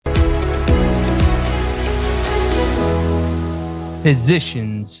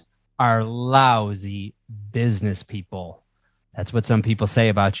Physicians are lousy business people. That's what some people say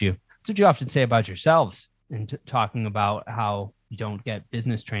about you. That's what you often say about yourselves in talking about how you don't get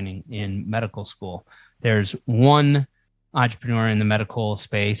business training in medical school. There's one entrepreneur in the medical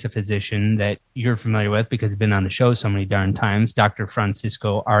space, a physician that you're familiar with because he's been on the show so many darn times, Dr.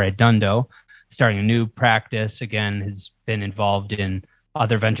 Francisco Arredondo, starting a new practice. Again, has been involved in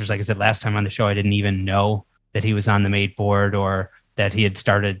other ventures. Like I said, last time on the show, I didn't even know that he was on the MATE board or that he had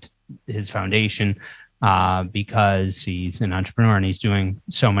started his foundation because he's an entrepreneur and he's doing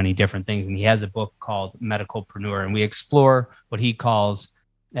so many different things. And he has a book called Medicalpreneur, and we explore what he calls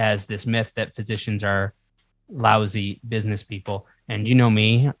as this myth that physicians are lousy business people. And you know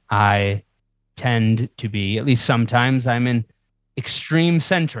me, I tend to be, at least sometimes, I'm an extreme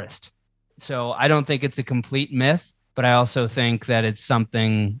centrist. So I don't think it's a complete myth, but I also think that it's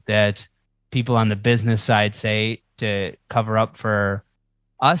something that people on the business side say to cover up for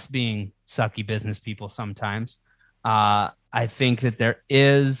us being sucky business people sometimes. I think that there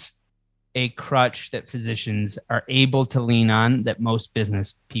is a crutch that physicians are able to lean on that most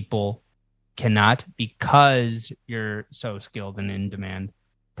business people cannot, because you're so skilled and in demand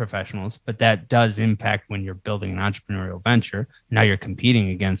professionals. But that does impact when you're building an entrepreneurial venture. Now you're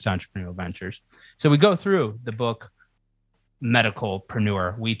competing against entrepreneurial ventures. So we go through the book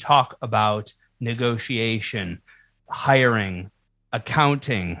Medicalpreneur. We talk about negotiation, hiring,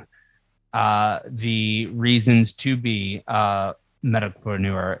 accounting, the reasons to be a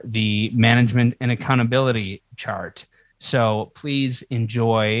medicalpreneur, the management and accountability chart. So please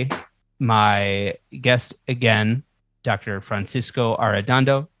enjoy my guest again, Dr. Francisco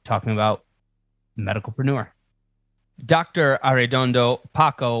Arredondo, talking about Medicalpreneur. Dr. Arredondo,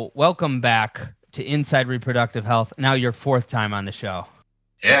 Paco, welcome back to Inside Reproductive Health. Now your fourth time on the show.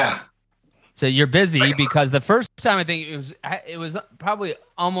 Yeah. So you're busy because the first time, I think it was probably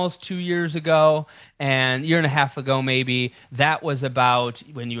almost 2 years ago and a year and a half ago, maybe, that was about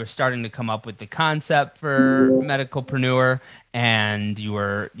when you were starting to come up with the concept for Medicalpreneur, and you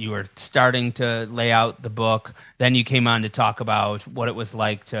were starting to lay out the book. Then you came on to talk about what it was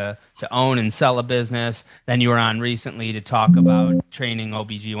like to own and sell a business. Then you were on recently to talk about training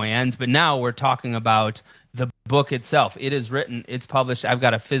OBGYNs. But now we're talking about the book itself. It is written, it's published. I've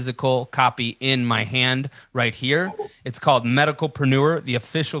got a physical copy in my hand right here. It's called Medicalpreneur, the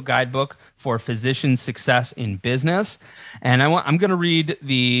official guidebook for physician success in business. And I'm going to read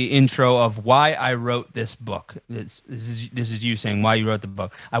the intro of why I wrote this book. This is you saying why you wrote the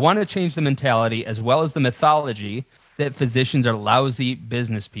book. I want to change the mentality as well as the mythology that physicians are lousy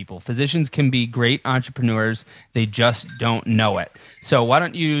business people. Physicians can be great entrepreneurs. They just don't know it. So why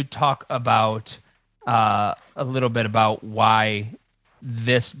don't you talk about a little bit about why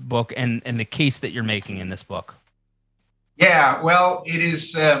this book and the case that you're making in this book. Yeah, well, it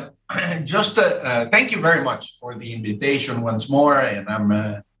is just thank you very much for the invitation once more. And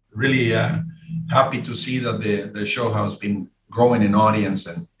I'm really happy to see that the show has been growing in audience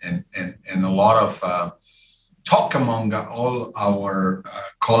and a lot of talk among all our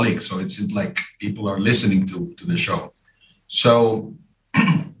colleagues. So it's like people are listening to the show. So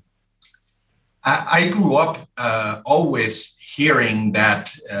I grew up always hearing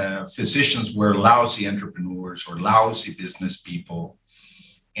that physicians were lousy entrepreneurs or lousy business people.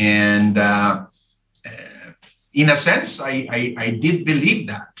 And in a sense, I did believe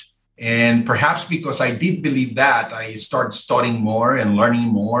that. And perhaps because I did believe that, I started studying more and learning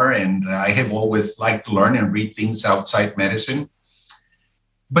more. And I have always liked to learn and read things outside medicine.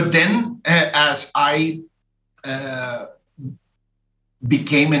 But then as I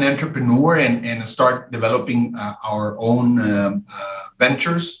became an entrepreneur and start developing our own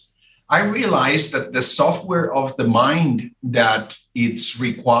ventures, I realized that the software of the mind that it's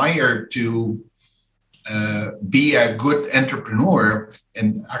required to be a good entrepreneur,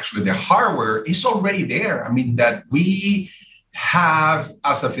 and actually the hardware is already there. I mean, that we have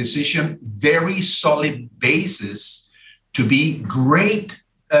as a physician very solid basis to be great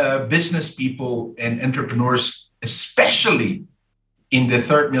business people and entrepreneurs, especially in the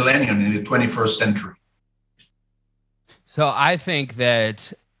third millennium, in the 21st century. So I think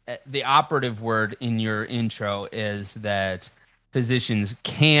that the operative word in your intro is that physicians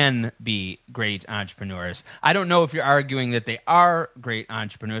can be great entrepreneurs. I don't know if you're arguing that they are great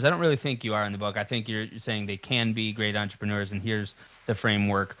entrepreneurs. I don't really think you are in the book. I think you're saying they can be great entrepreneurs, and here's the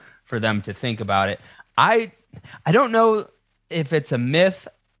framework for them to think about it. I don't know if it's a myth,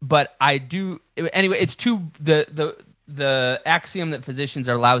 but I do. Anyway, it's too the axiom that physicians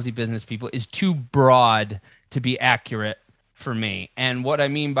are lousy business people is too broad to be accurate for me. And what I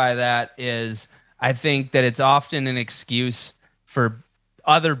mean by that is I think that it's often an excuse for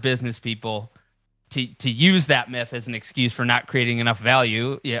other business people to use that myth as an excuse for not creating enough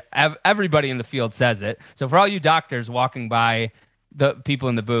value. Yeah, everybody in the field says it. So for all you doctors walking by the people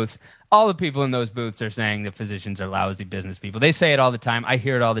in the booths, all the people in those booths are saying that physicians are lousy business people. They say it all the time. I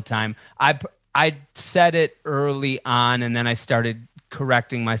hear it all the time. I said it early on, and then I started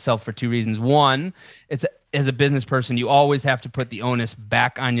correcting myself for two reasons. One, it's as a business person, you always have to put the onus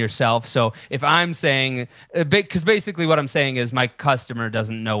back on yourself. So if I'm saying, because basically what I'm saying is my customer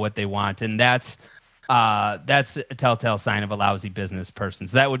doesn't know what they want, and that's a telltale sign of a lousy business person.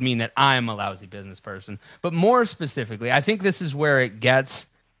 So that would mean that I'm a lousy business person. But more specifically, I think this is where it gets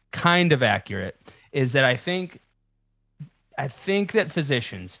kind of accurate, is that I think that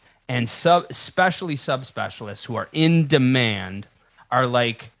physicians and especially subspecialists who are in demand are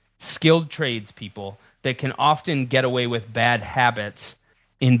like skilled tradespeople that can often get away with bad habits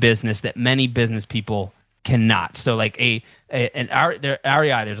in business that many business people cannot. So like an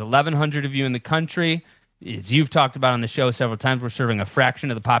REI, there's 1,100 of you in the country. As you've talked about on the show several times, we're serving a fraction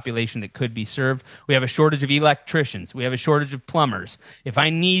of the population that could be served. We have a shortage of electricians. We have a shortage of plumbers. If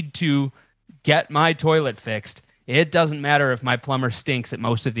I need to get my toilet fixed, it doesn't matter if my plumber stinks at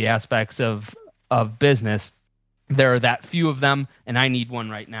most of the aspects of business. There are that few of them, and I need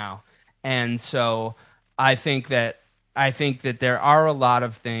one right now. And so I think that there are a lot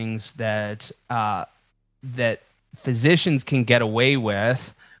of things that physicians can get away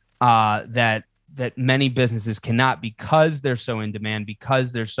with that many businesses cannot, because they're so in demand,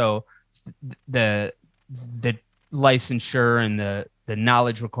 because they're so the licensure and the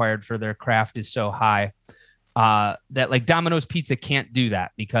knowledge required for their craft is so high. That like Domino's Pizza can't do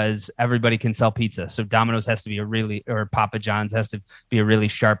that because everybody can sell pizza. So Domino's has to be or Papa John's has to be a really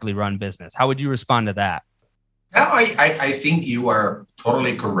sharply run business. How would you respond to that? No, I think you are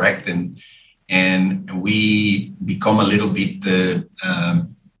totally correct. And we become a little bit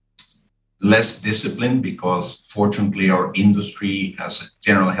less disciplined because fortunately our industry as a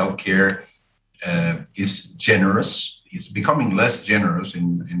general healthcare is generous. It's becoming less generous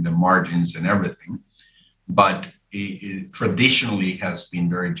in the margins and everything. But it traditionally has been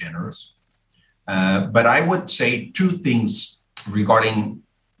very generous. But I would say two things regarding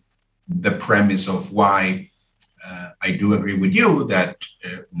the premise of why I do agree with you that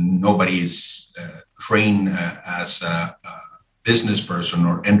nobody is trained as a business person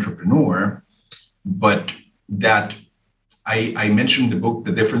or entrepreneur, but that I mentioned in the book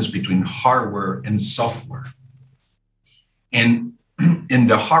the difference between hardware and software. And in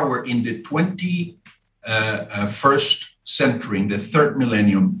the hardware, in the 21st century, in the third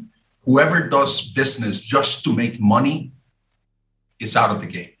millennium, whoever does business just to make money is out of the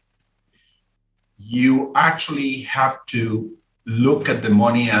game. You actually have to look at the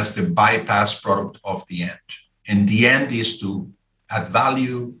money as the bypass product of the end. And the end is to add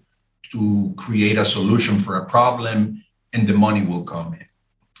value, to create a solution for a problem, and the money will come in.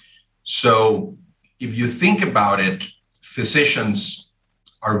 So if you think about it, physicians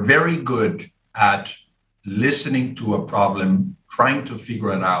are very good at listening to a problem, trying to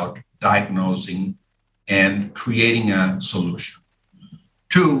figure it out, diagnosing, and creating a solution.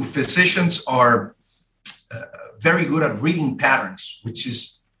 Two, physicians are very good at reading patterns, which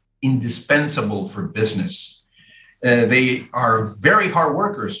is indispensable for business. They are very hard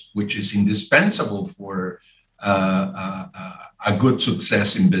workers, which is indispensable for a good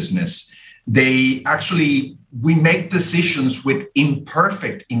success in business. We make decisions with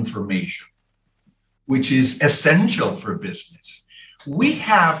imperfect information, which is essential for business. We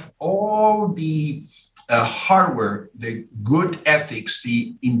have all the hardware, the good ethics,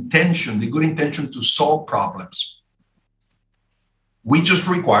 the good intention to solve problems. We just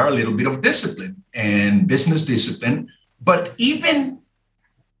require a little bit of discipline and business discipline. But even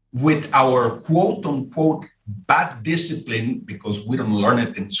with our quote unquote bad discipline, because we don't learn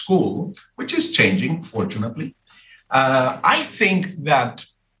it in school, which is changing, fortunately, I think that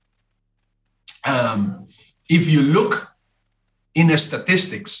if you look in the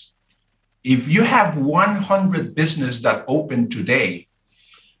statistics, if you have 100 businesses that open today,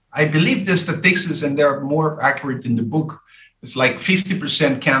 I believe the statistics, and they're more accurate in the book, it's like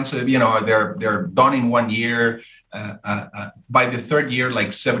 50% cancel, they're done in 1 year. By the third year, like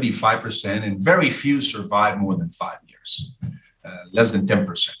 75%, and very few survive more than 5 years, less than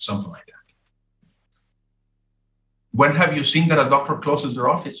 10%, something like that. When have you seen that a doctor closes their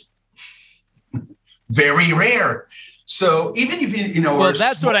office? Very rare. So even if well,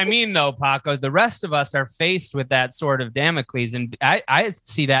 that's what I mean, though, Paco. The rest of us are faced with that sort of Damocles, and I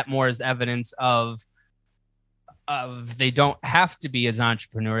see that more as evidence of they don't have to be as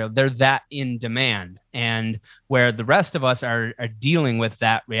entrepreneurial. They're that in demand. And where the rest of us are dealing with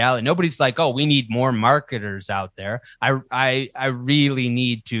that reality. Nobody's like, oh, we need more marketers out there. I really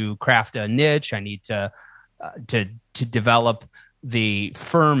need to craft a niche. I need to develop the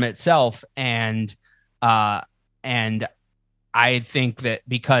firm itself. And I think that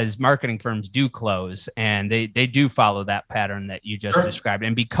because marketing firms do close and they do follow that pattern that you just described.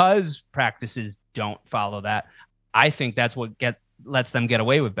 And because practices don't follow that, I think that's what lets them get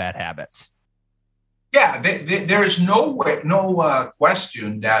away with bad habits. Yeah, there is no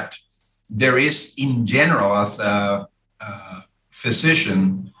question that there is, in general, as a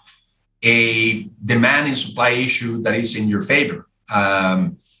physician, a demand and supply issue that is in your favor.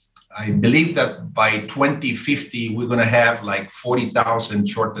 I believe that by 2050, we're going to have like 40,000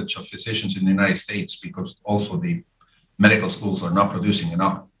 shortage of physicians in the United States because also the medical schools are not producing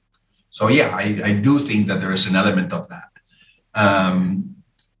enough. So, yeah, I do think that there is an element of that.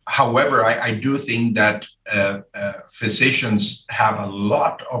 However, I do think that physicians have a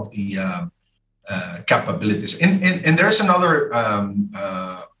lot of the capabilities. And there's another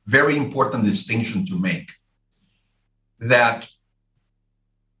very important distinction to make, that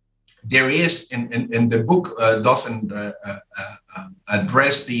there is, and the book doesn't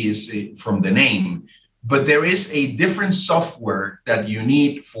address these from the name, but there is a different software that you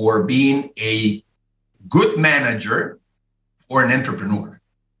need for being a good manager or an entrepreneur.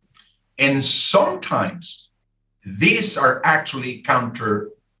 And sometimes these are actually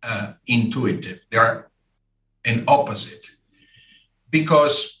counter-intuitive. They are an opposite.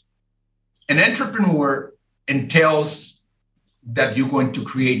 Because an entrepreneur entails that you're going to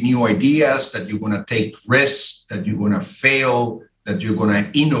create new ideas, that you're going to take risks, that you're going to fail, that you're going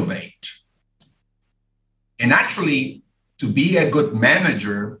to innovate. And actually, to be a good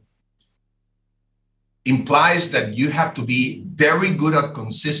manager implies that you have to be very good at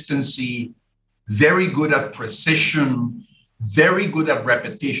consistency, very good at precision, very good at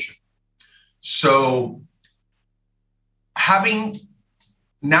repetition. So having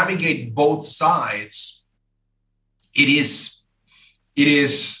navigate both sides, it is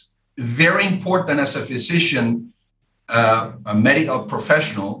very important as a physician, a medical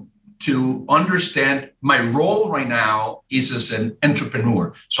professional, to understand my role right now is as an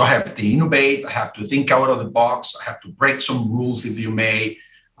entrepreneur. So I have to innovate, I have to think out of the box, I have to break some rules, if you may,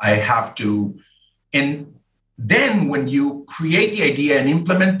 I have to, and then when you create the idea and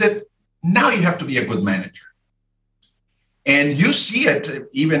implement it, now you have to be a good manager. And you see it,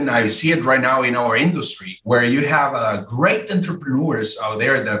 even I see it right now in our industry, where you have great entrepreneurs out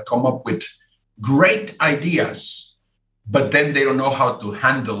there that come up with great ideas, but then they don't know how to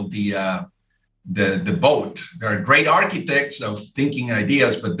handle the boat. They're great architects of thinking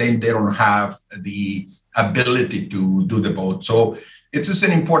ideas, but then they don't have the ability to do the boat. So it's just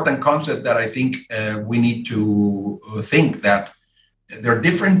an important concept that I think we need to think that there are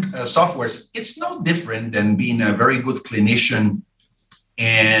different softwares. It's no different than being a very good clinician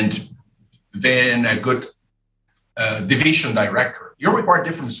and then a good division director. You require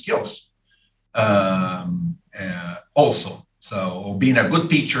different skills also. So being a good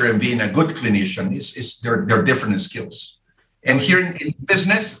teacher and being a good clinician, they're different skills. And here in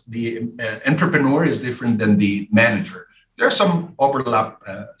business, the entrepreneur is different than the manager. There are some overlap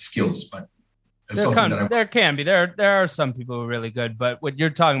skills, but there can be. There are some people who are really good, but what you're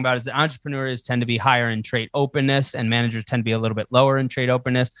talking about is that entrepreneurs tend to be higher in trait openness and managers tend to be a little bit lower in trait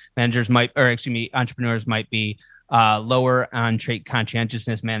openness. Entrepreneurs might be lower on trait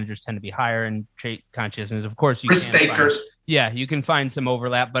conscientiousness. Managers tend to be higher in trait conscientiousness. Of course, you can find some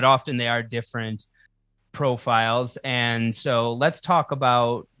overlap, but often they are different profiles. And so let's talk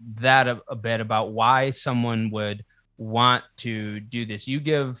about that a bit, about why someone would want to do this. You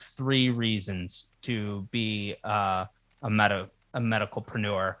give 3 reasons to be a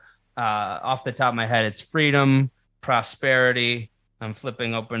medicalpreneur. Off the top of my head, it's freedom, prosperity. I'm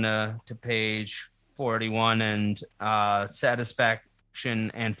flipping open to page 41, and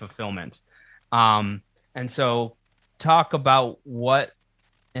satisfaction and fulfillment. And so talk about what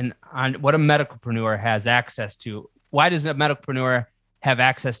a medicalpreneur has access to. Why does a medicalpreneur have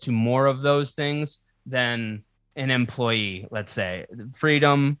access to more of those things than an employee? Let's say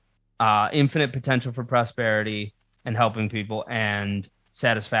freedom, infinite potential for prosperity and helping people, and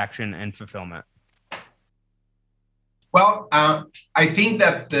satisfaction and fulfillment. Well, I think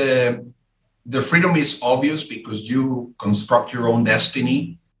that the freedom is obvious because you construct your own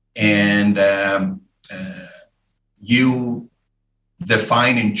destiny, and you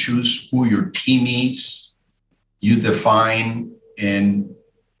define and choose who your team is. You define and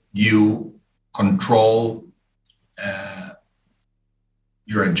you control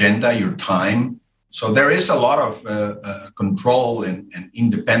your agenda, your time. So there is a lot of control and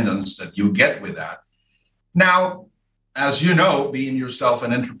independence that you get with that. Now, as you know, being yourself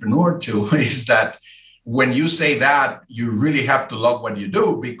an entrepreneur too, is that when you say that, you really have to love what you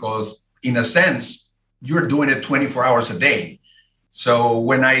do, because in a sense, you're doing it 24 hours a day. So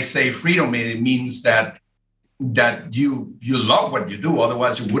when I say freedom, it means that you love what you do,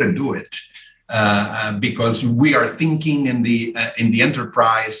 otherwise you wouldn't do it. Because we are thinking in the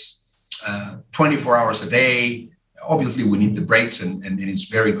enterprise 24 hours a day. Obviously, we need the breaks, and it's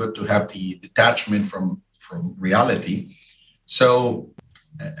very good to have the detachment from reality. So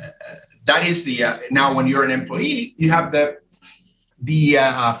that is the now when you're an employee, you have the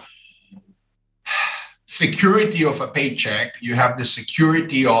security of a paycheck. You have the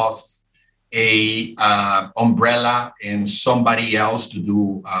security of a umbrella and somebody else to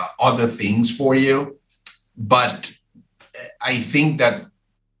do other things for you. But I think that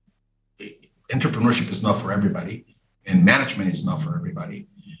entrepreneurship is not for everybody, and management is not for everybody.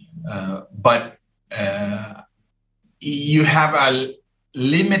 But you have a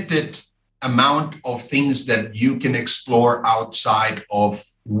limited amount of things that you can explore outside of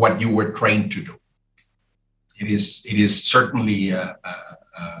what you were trained to do. It is certainly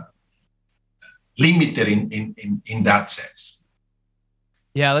limited in that sense.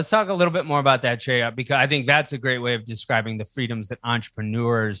 Yeah, let's talk a little bit more about that, Trey, because I think that's a great way of describing the freedoms that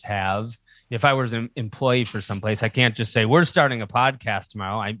entrepreneurs have. If I was an employee for someplace, I can't just say, we're starting a podcast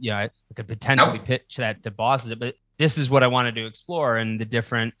tomorrow. I could potentially pitch that to bosses, but this is what I wanted to explore and the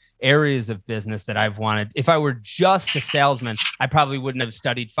different areas of business that I've wanted. If I were just a salesman, I probably wouldn't have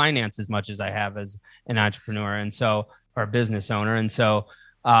studied finance as much as I have as an entrepreneur or a business owner. And so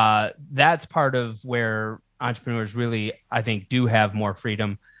that's part of where entrepreneurs really, I think, do have more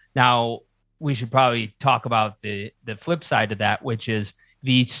freedom. Now, we should probably talk about the flip side of that, which is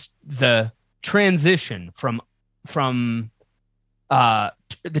the transition from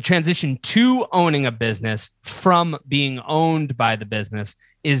the transition to owning a business from being owned by the business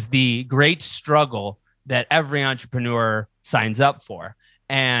is the great struggle that every entrepreneur signs up for.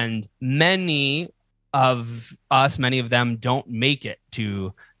 And many of them don't make it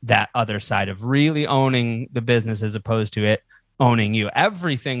to that other side of really owning the business as opposed to it owning you.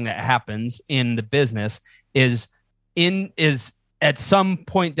 Everything that happens in the business is at some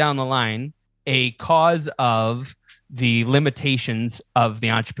point down the line a cause of the limitations of the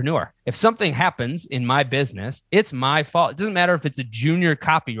entrepreneur. If something happens in my business, it's my fault. It doesn't matter if it's a junior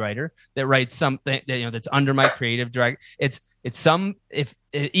copywriter that writes something that, that's under my creative direct.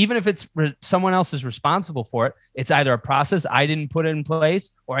 Even if it's someone else is responsible for it, it's either a process I didn't put in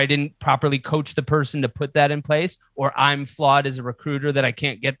place, or I didn't properly coach the person to put that in place, or I'm flawed as a recruiter that I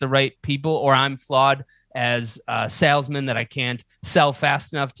can't get the right people, or I'm flawed as a salesman that I can't sell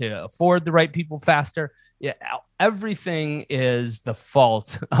fast enough to afford the right people faster. Yeah, everything is the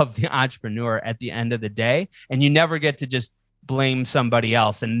fault of the entrepreneur at the end of the day, and you never get to just blame somebody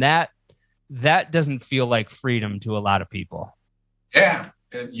else. And that doesn't feel like freedom to a lot of people. Yeah,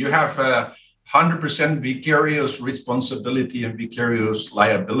 you have 100% vicarious responsibility and vicarious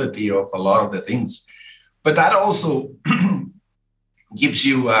liability of a lot of the things. But that also gives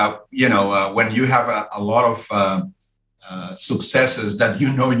you, when you have a lot of successes that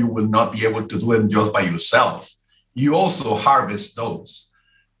you will not be able to do them just by yourself, you also harvest those.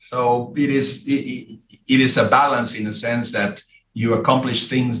 So it is a balance in a sense that you accomplish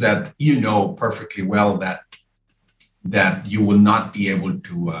things that you know perfectly well that you will not be able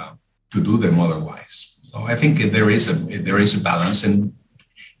to do them otherwise. So I think there is a balance, and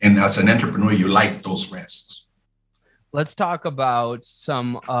as an entrepreneur, you like those risks. Let's talk about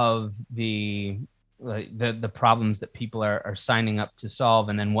some of the problems that people are signing up to solve,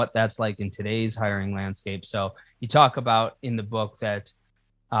 and then what that's like in today's hiring landscape. So you talk about in the book that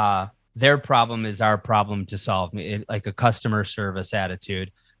their problem is our problem to solve, like a customer service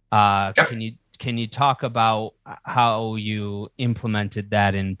attitude. Yep. Can you talk about how you implemented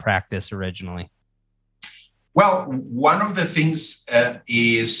that in practice originally? Well, one of the things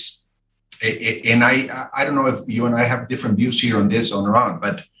is, and I don't know if you and I have different views here on this or not,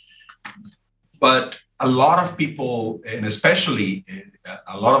 but a lot of people, and especially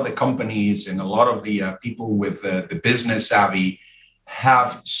a lot of the companies and a lot of the people with the business savvy,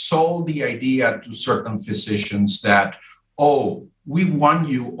 have sold the idea to certain physicians that, oh, we want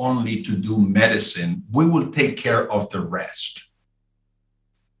you only to do medicine. We will take care of the rest.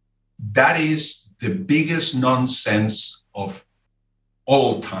 That is the biggest nonsense of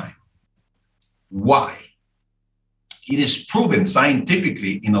all time. Why? It is proven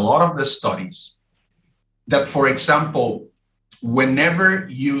scientifically in a lot of the studies that, for example, whenever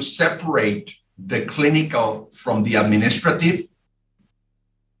you separate the clinical from the administrative,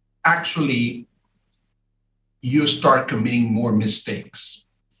 actually you start committing more mistakes.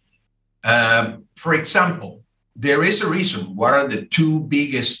 For example, there is a reason what are the two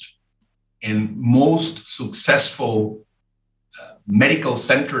biggest and most successful medical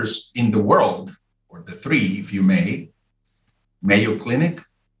centers in the world, or the three, if you may: Mayo Clinic,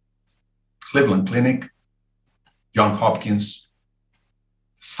 Cleveland Clinic, Johns Hopkins.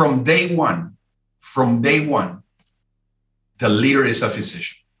 From day one, the leader is a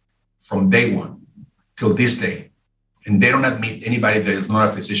physician. From day one till this day. And they don't admit anybody that is not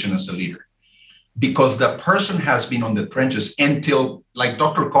a physician as a leader, because the person has been on the trenches until, like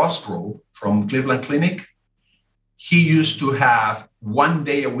Dr. Cosgrove from Cleveland Clinic, he used to have 1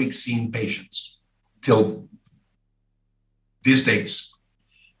 day a week seeing patients till these days.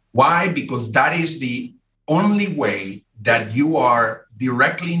 Why? Because that is the only way that you are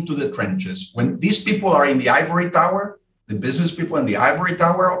directly into the trenches. When these people are in the ivory tower, the business people in the ivory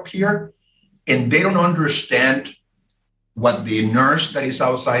tower up here, and they don't understand what the nurse that is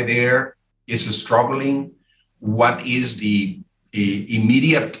outside there is struggling, what is the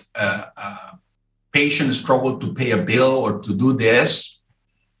immediate patient struggle to pay a bill or to do this,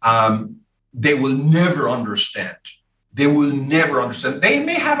 they will never understand. They will never understand. They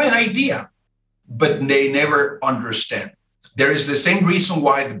may have an idea, but they never understand. There is the same reason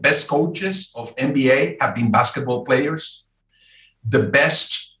why the best coaches of NBA have been basketball players. The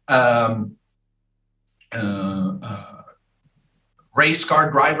best race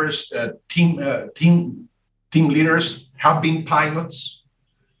car drivers, team leaders have been pilots.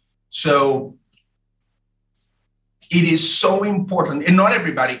 So it is so important, and not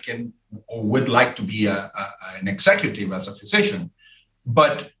everybody can or would like to be an executive as a physician,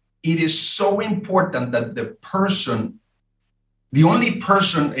 but it is so important that the only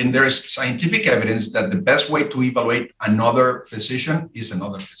person, and there is scientific evidence that the best way to evaluate another physician is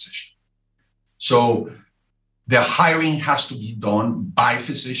another physician. So the hiring has to be done by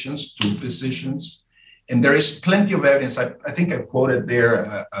physicians to physicians. And there is plenty of evidence. I think I quoted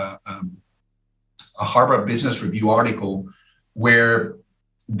there a Harvard Business Review article where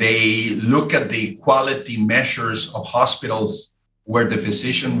they look at the quality measures of hospitals where the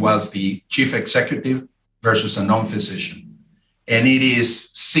physician was the chief executive versus a non-physician. And it is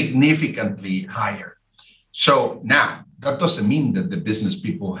significantly higher. So now, that doesn't mean that the business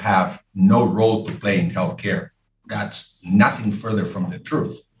people have no role to play in healthcare. That's nothing further from the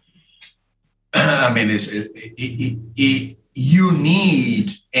truth. I mean, you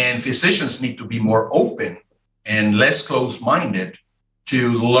need, and physicians need to be more open and less closed-minded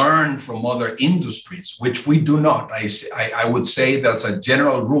to learn from other industries, which we do not. I would say that's a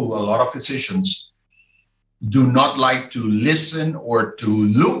general rule. A lot of physicians do not like to listen or to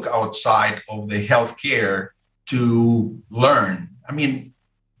look outside of the healthcare to learn. I mean,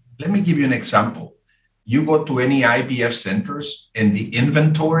 let me give you an example. You go to any IVF centers and the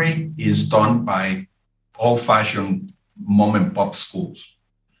inventory is done by old-fashioned mom and pop schools.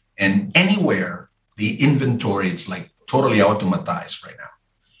 And anywhere, the inventory is like totally automatized right now.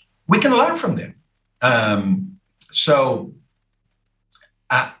 We can learn from them. So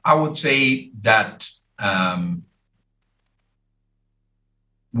I would say that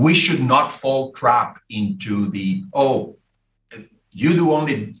we should not fall trap into the, you do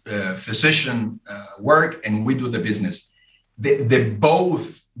only physician work and we do the business. They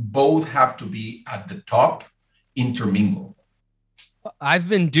both have to be at the top, intermingle. I've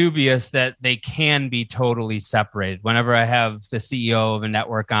been dubious that they can be totally separated. Whenever I have the CEO of a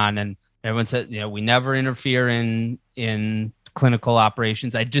network on and everyone said, we never interfere in clinical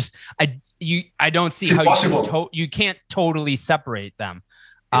operations. I don't see how you can't totally separate them.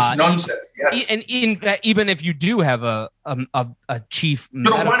 It's nonsense. Yes. And even if you do have a chief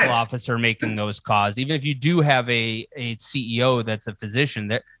medical officer making those calls, even if you do have a CEO that's a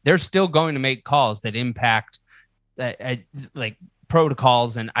physician, they're still going to make calls that impact like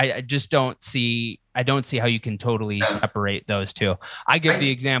protocols. And I just don't see how you can totally separate those two. I give the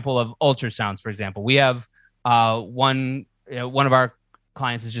example of ultrasounds, for example. We have one of our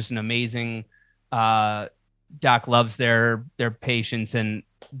clients is just an amazing doc, loves their patients, and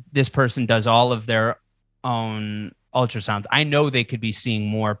this person does all of their own ultrasounds. I know they could be seeing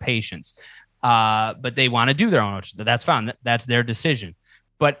more patients, but they want to do their own ultrasound. That's fine. That's their decision.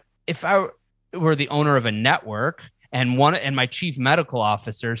 But if I were the owner of a network and my chief medical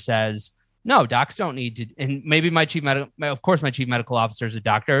officer says, No, docs don't need to. And maybe my chief medical officer is a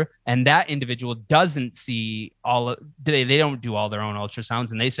doctor, and that individual doesn't see they don't do all their own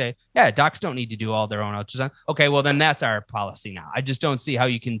ultrasounds, and they say, yeah, docs don't need to do all their own ultrasound. Okay, well then that's our policy now. I just don't see how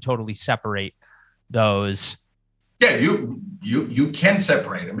you can totally separate those. Yeah, you can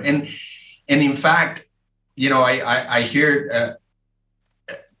separate them, and in fact, I hear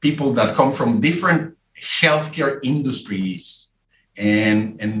people that come from different healthcare industries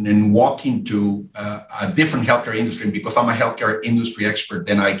and walk into a different healthcare industry. And because I'm a healthcare industry expert,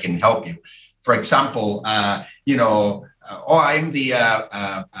 then I can help you. For example, I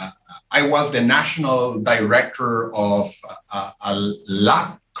was the national director of a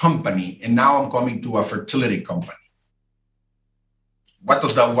lab company, and now I'm coming to a fertility company. What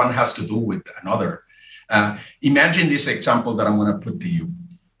does that one has to do with another? Imagine this example that I'm going to put to you.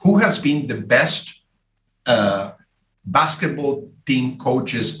 Who has been the best basketball team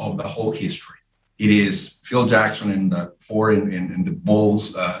coaches of the whole history? It is Phil Jackson in the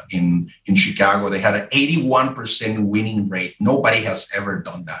Bulls in Chicago. They had an 81% winning rate. Nobody has ever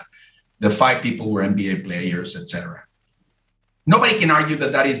done that. The 5 people were NBA players, etc. Nobody can argue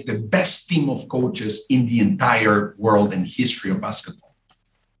that is the best team of coaches in the entire world and history of basketball.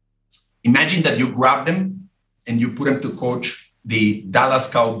 Imagine that you grab them and you put them to coach the Dallas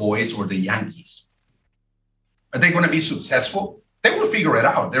Cowboys or the Yankees. Are they going to be successful? They will figure it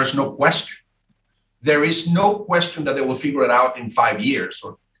out. There's no question. There is no question that they will figure it out in 5 years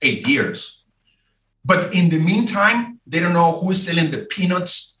or 8 years. But in the meantime, they don't know who's selling the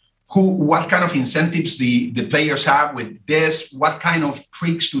peanuts, what kind of incentives the players have with this, what kind of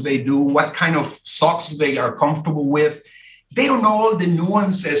tricks do they do, what kind of socks they are comfortable with. They don't know all the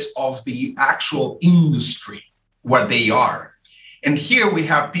nuances of the actual industry, what they are. And here we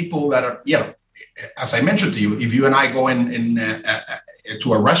have people that are, as I mentioned to you, if you and I go in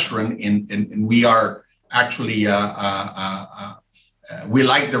to a restaurant and we are actually, we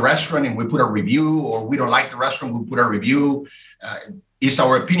like the restaurant and we put a review, or we don't like the restaurant, we put a review. Is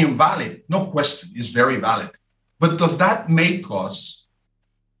our opinion valid? No question, it's very valid. But does that make us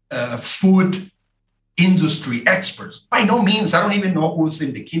food industry experts? By no means. I don't even know who's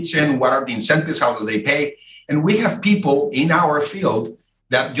in the kitchen, what are the incentives, how do they pay? And we have people in our field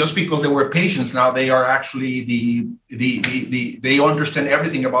that just because they were patients, now they are actually they understand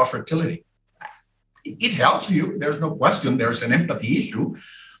everything about fertility. It helps you. There's no question. There's an empathy issue,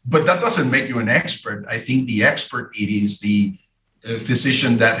 but that doesn't make you an expert. I think the expert, it is the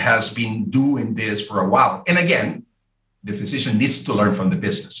physician that has been doing this for a while. And again, the physician needs to learn from the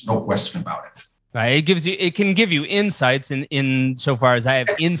business. No question about it. Right. It can give you insights in so far as I have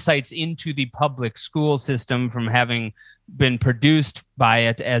insights into the public school system from having been produced by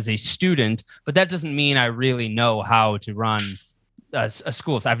it as a student, but that doesn't mean I really know how to run a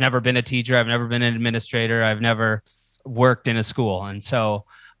school. So I've never been a teacher. I've never been an administrator. I've never worked in a school. And so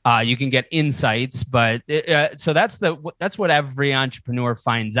you can get insights, but so that's what every entrepreneur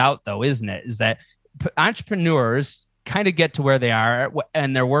finds out though, isn't it? Is that entrepreneurs kind of get to where they are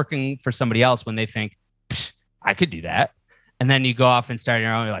and they're working for somebody else when they think, I could do that. And then you go off and start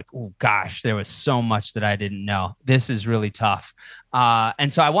your own. You're like, oh gosh, there was so much that I didn't know. This is really tough.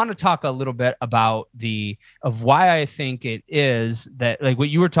 And so I want to talk a little bit about why I think it is that, like what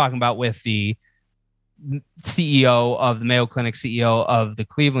you were talking about with the CEO of the Mayo Clinic, CEO of the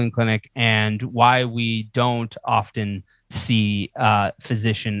Cleveland Clinic, and why we don't often see a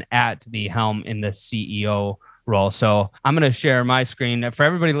physician at the helm in the CEO role. So I'm going to share my screen for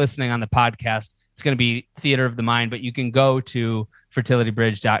everybody listening on the podcast. It's going to be Theater of the Mind, but you can go to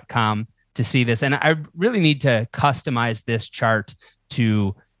fertilitybridge.com to see this. And I really need to customize this chart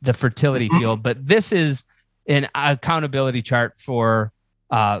to the fertility field, but this is an accountability chart for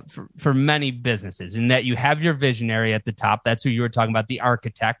many businesses, in that you have your visionary at the top. That's who you were talking about, the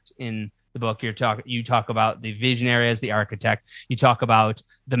architect in the book. You talk about the visionary as the architect. You talk about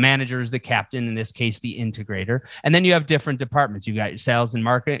the manager as the captain, in this case, the integrator. And then you have different departments. You got your sales and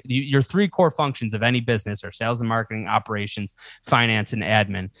marketing. Your 3 core functions of any business are sales and marketing, operations, finance, and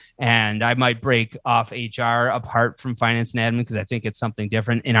admin. And I might break off HR apart from finance and admin because I think it's something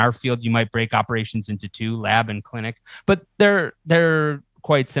different. In our field, you might break operations into 2, lab and clinic, but they're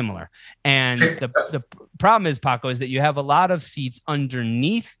quite similar. And the problem is, Paco, is that you have a lot of seats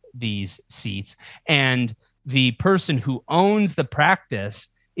underneath these seats, and the person who owns the practice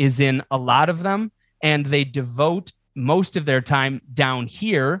is in a lot of them, and they devote most of their time down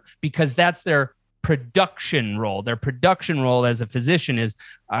here because that's their production role. Their production role as a physician is,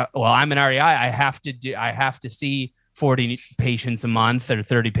 I'm an REI. I have to see 40 patients a month or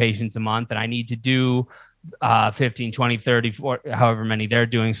 30 patients a month, and I need to do 15, 20, 30, 40, however many they're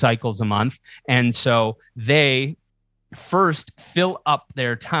doing cycles a month. And so they first fill up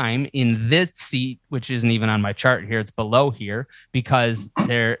their time in this seat, which isn't even on my chart here. It's below here because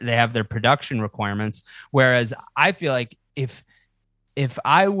they have their production requirements. Whereas I feel like if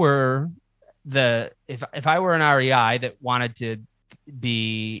I were if I were an REI that wanted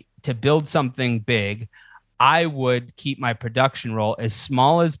to build something big, I would keep my production role as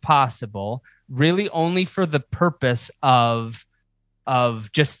small as possible, really only for the purpose of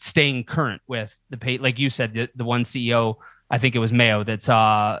just staying current with the pay. Like you said, the one CEO, I think it was Mayo, that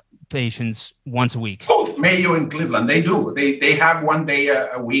saw patients once a week. Both Mayo and Cleveland, they do. They have one day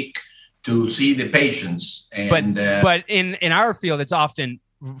a week to see the patients. And but in our field, it's often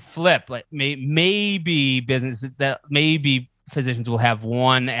flip. Like maybe business that maybe physicians will have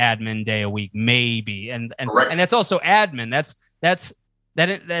one admin day a week, maybe, and that's also admin.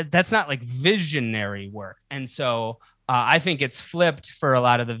 That's not like visionary work, and so. I think it's flipped for a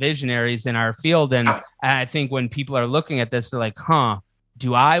lot of the visionaries in our field. And I think when people are looking at this, they're like,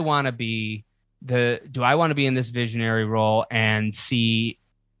 do I want to be in this visionary role and see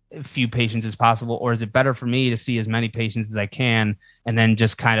as few patients as possible? Or is it better for me to see as many patients as I can and then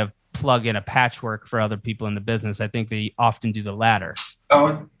just kind of plug in a patchwork for other people in the business? I think they often do the latter.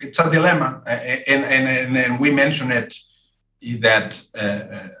 Oh, it's a dilemma. And we mentioned it that,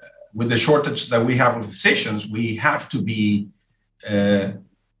 with the shortage that we have of physicians, we have to be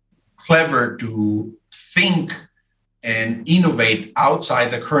clever to think and innovate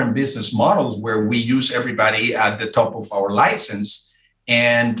outside the current business models where we use everybody at the top of our license.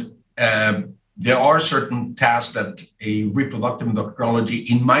 And there are certain tasks that a reproductive endocrinology,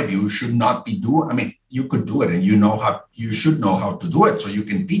 in my view, should not be doing. I mean, you could do it and you should know how to do it so you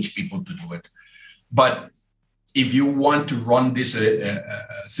can teach people to do it. But if you want to run this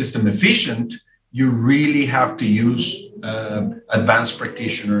system efficient, you really have to use advanced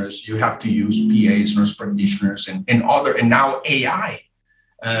practitioners. You have to use PAs, nurse practitioners, and now AI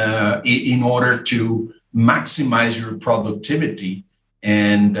in order to maximize your productivity.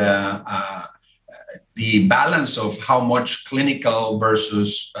 And the balance of how much clinical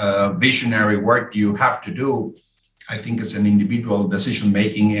versus visionary work you have to do, I think it's an individual decision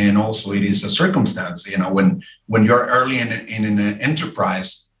making, and also it is a circumstance. When you're early in an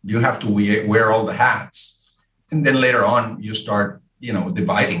enterprise, you have to wear all the hats, and then later on you start,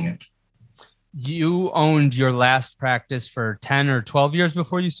 dividing it. You owned your last practice for 10 or 12 years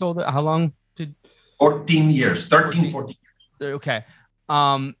before you sold it. How long did? 14 years, 13, 14 years. Okay.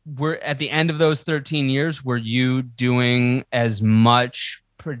 We're at the end of those 13 years. Were you doing as much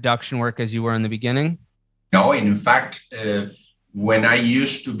production work as you were in the beginning? No, in fact, when I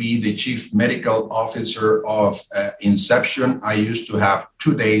used to be the chief medical officer of Inception, I used to have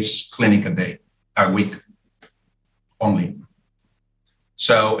 2 days clinic a week only.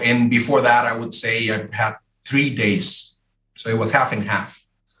 So, and before that, I would say I had 3 days. So it was half and half.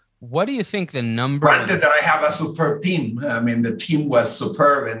 What do you think the number? Granted that I have a superb team. I mean, the team was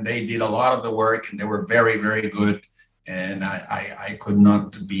superb and they did a lot of the work and they were very, very good. And I could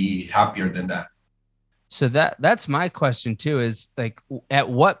not be happier than that. So that's my question too, is like, at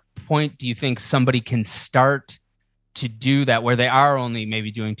what point do you think somebody can start to do that where they are only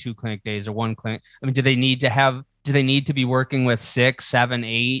maybe doing 2 clinic days or 1 clinic? I mean, do they need to be working with 6, 7,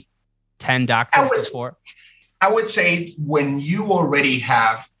 8, 10 doctors before? I would say when you already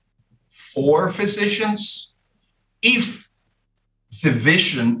have 4 physicians, if the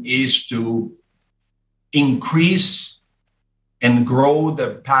vision is to increase and grow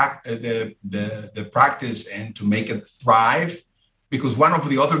the practice and to make it thrive, because one of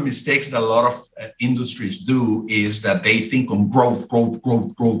the other mistakes that a lot of industries do is that they think on growth.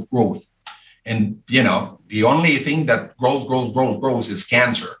 And, the only thing that grows is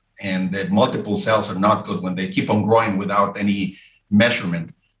cancer, and that multiple cells are not good when they keep on growing without any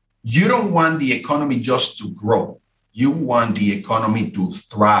measurement. You don't want the economy just to grow. You want the economy to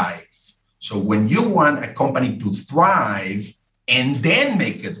thrive. So when you want a company to thrive, and then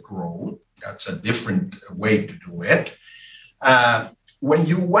make it grow, that's a different way to do it. When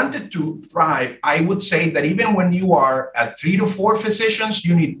you want it to thrive, I would say that even when you are at 3 to 4 physicians,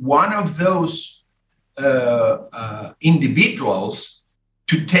 you need one of those individuals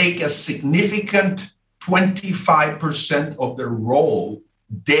to take a significant 25% of their role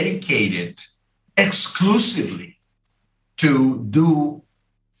dedicated exclusively to do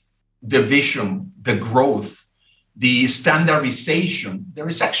the vision, the growth, the standardization. There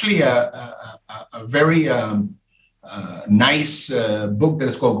is actually a very nice book that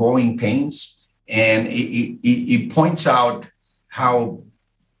is called Growing Pains, and it points out how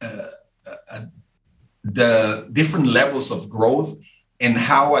the different levels of growth and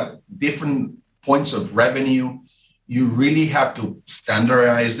how at different points of revenue, you really have to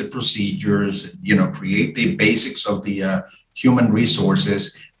standardize the procedures, create the basics of the human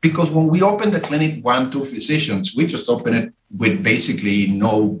resources. Because when we open the clinic, 1-2 physicians, we just open it with basically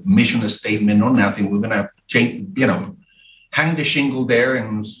no mission statement, no nothing. We're going to change, hang the shingle there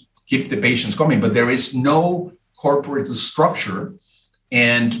and keep the patients coming. But there is no corporate structure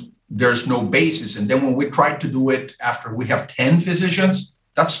and there's no basis. And then when we try to do it after we have 10 physicians,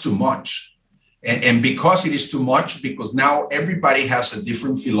 that's too much. And because it is too much, because now everybody has a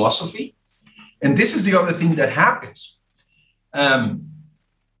different philosophy. And this is the other thing that happens.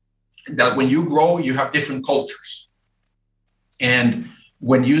 That when you grow, you have different cultures. And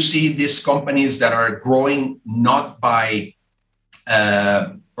when you see these companies that are growing not by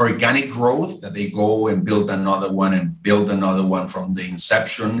organic growth, that they go and build another one and build another one from the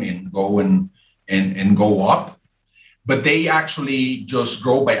inception and go and go up, but they actually just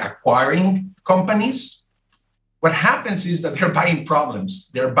grow by acquiring companies, what happens is that they're buying problems.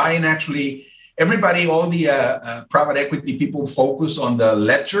 They're buying everybody, all the private equity people focus on the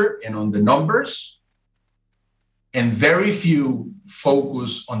ledger and on the numbers, and very few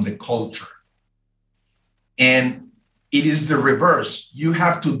focus on the culture. And it is the reverse. You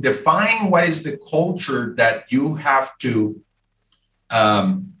have to define what is the culture that you have to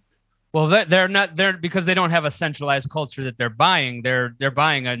well, they're not there because they don't have a centralized culture that they're buying. They're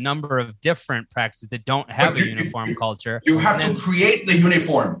buying a number of different practices that don't have a uniform culture. You have to create the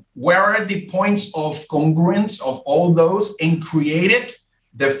uniform. Where are the points of congruence of all those, and create it,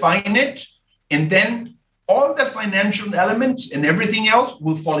 define it, and then all the financial elements and everything else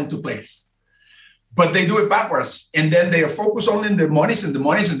will fall into place. But they do it backwards. And then they are focused only on the monies and the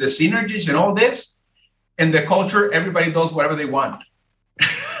synergies and all this. And the culture, everybody does whatever they want.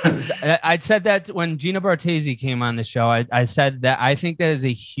 I said that when Gina Bartesi came on the show, I said that I think that is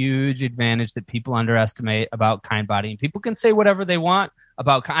a huge advantage that people underestimate about Kindbody. And people can say whatever they want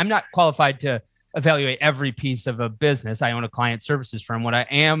about. I'm not qualified to evaluate every piece of a business. I own a client services firm. What I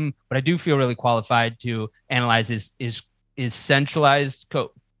do feel really qualified to analyze is centralized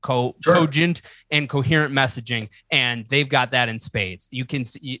cogent and coherent messaging, and they've got that in spades. You can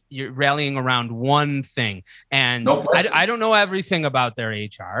see you're rallying around one thing, and I don't know everything about their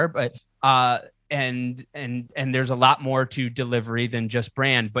HR, but and there's a lot more to delivery than just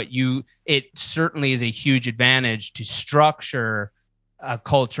brand, but it certainly is a huge advantage to structure a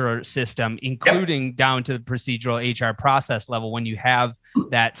culture system, including down to the procedural HR process level when you have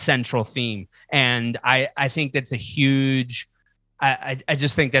that central theme. And I think that's a huge I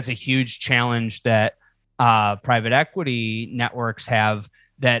just think that's a huge challenge that private equity networks have.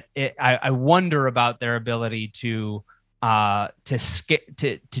 I wonder about their ability to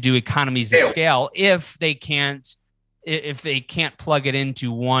do economies of scale if they can't plug it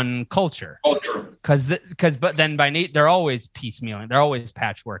into one culture. But then they're always piecemealing, they're always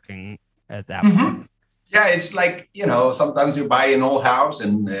patchworking at that point. Yeah, it's like, sometimes you buy an old house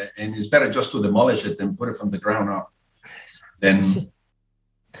and it's better just to demolish it and put it from the ground up. Then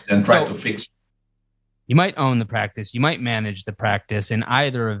try to fix it. You might own the practice. You might manage the practice. In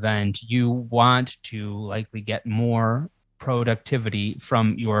either event, you want to likely get more productivity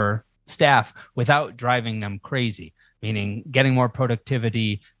from your staff without driving them crazy, meaning getting more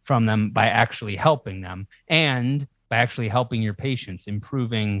productivity from them by actually helping them and by actually helping your patients,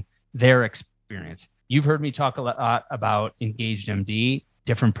 improving their experience. You've heard me talk a lot about Engaged MD.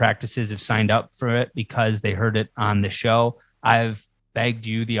 Different practices have signed up for it because they heard it on the show. I've begged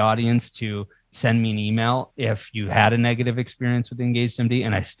you, the audience, to send me an email if you had a negative experience with Engaged MD,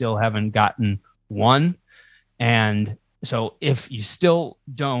 and I still haven't gotten one. And so if you still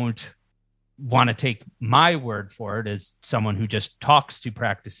don't want to take my word for it as someone who just talks to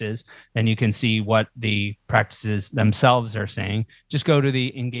practices, then you can see what the practices themselves are saying. Just go to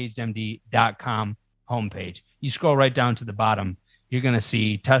the engagedmd.com homepage. You scroll right down to the bottom. You're going to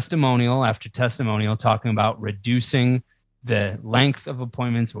see testimonial after testimonial talking about reducing the length of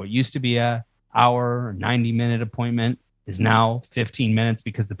appointments. What used to be an hour or 90-minute appointment is now 15 minutes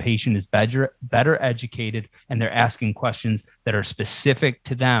because the patient is better educated and they're asking questions that are specific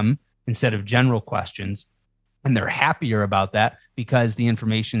to them instead of general questions. And they're happier about that because the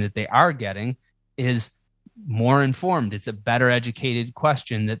information that they are getting is more informed. It's a better educated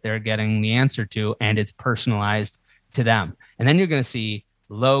question that they're getting the answer to, and it's personalized to them. And then you're going to see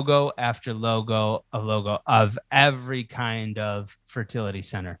logo after logo of every kind of fertility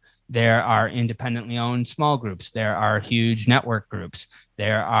center. There are independently owned small groups. There are huge network groups.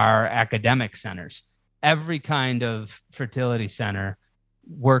 There are academic centers. Every kind of fertility center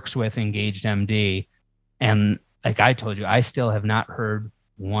works with Engaged MD. And like I told you, I still have not heard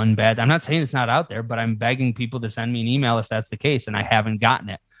one bad. I'm not saying it's not out there, but I'm begging people to send me an email if that's the case, and I haven't gotten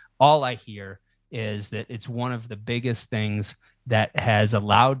it. All I hear is that it's one of the biggest things that has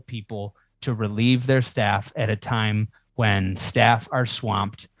allowed people to relieve their staff at a time when staff are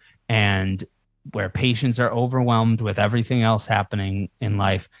swamped and where patients are overwhelmed with everything else happening in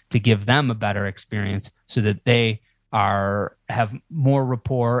life, to give them a better experience so that they have more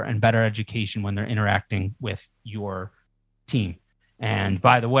rapport and better education when they're interacting with your team. And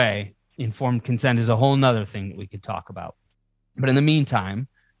by the way, informed consent is a whole nother thing that we could talk about. But in the meantime,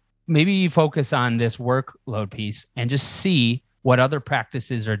 maybe you focus on this workload piece and just see what other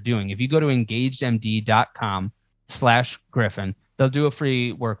practices are doing. If you go to engagedmd.com/Griffin, they'll do a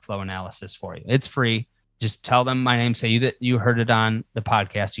free workflow analysis for you. It's free. Just tell them my name, say that you heard it on the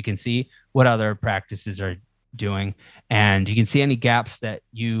podcast. You can see what other practices are doing, and you can see any gaps that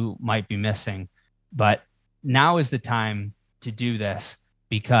you might be missing. But now is the time to do this,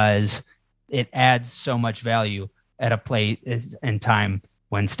 because it adds so much value at a place and time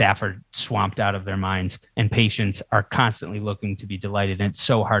when staff are swamped out of their minds and patients are constantly looking to be delighted. And it's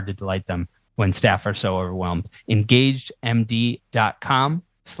so hard to delight them when staff are so overwhelmed.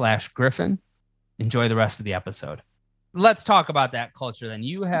 engagedmd.com/Griffin. Enjoy the rest of the episode. Let's talk about that culture then.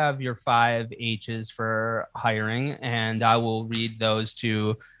 You have your 5 H's for hiring, and I will read those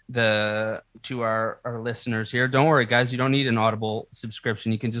to our listeners here. Don't worry, guys. You don't need an Audible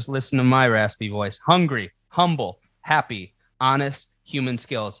subscription. You can just listen to my raspy voice. Hungry, humble, happy, honest, human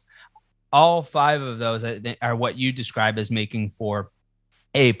skills. All 5 of those are what you describe as making for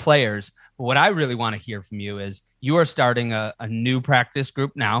A players. But what I really want to hear from you is you are starting a new practice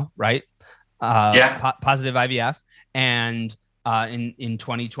group now, right? Positive IVF. And in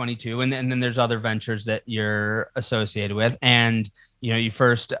 2022, and then there's other ventures that you're associated with. And you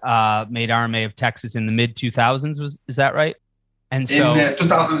first made RMA of Texas in the mid 2000s. Is that right? And so in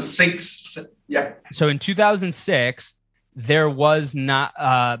 2006, yeah. So in 2006, there was not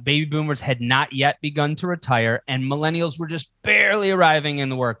baby boomers had not yet begun to retire, and millennials were just barely arriving in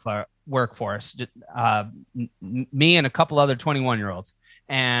the workforce. Me and a couple other 21-year-olds,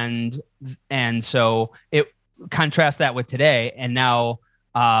 and so it. Contrast that with today, and now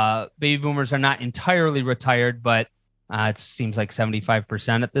baby boomers are not entirely retired, but it seems like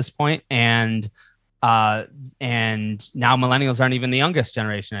 75% at this point, and now millennials aren't even the youngest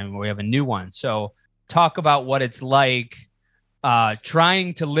generation anymore. We have a new one. So talk about what it's like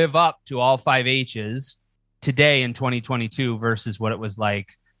trying to live up to all 5 H's today in 2022 versus what it was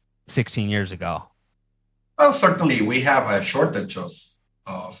like 16 years ago. Well, certainly we have a shortage of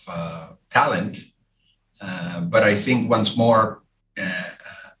talent. But I think once more,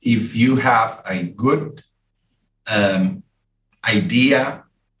 if you have a good idea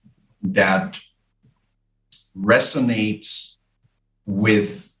that resonates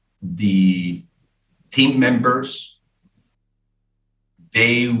with the team members,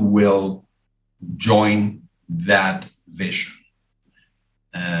 they will join that vision.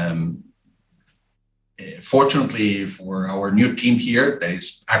 Fortunately for our new team here, that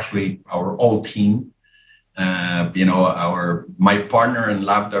is actually our old team. My partner and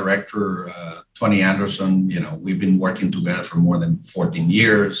lab director, Tony Anderson, we've been working together for more than 14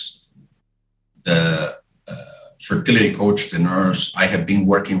 years. The fertility coach, the nurse, I have been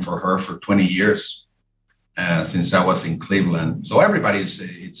working for her for 20 years since I was in Cleveland. So everybody's,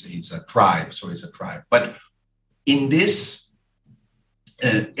 it's a tribe. So it's a tribe. But in this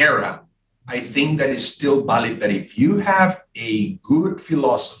era, I think that it's still valid that if you have a good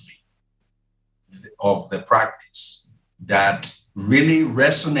philosophy of the practice that really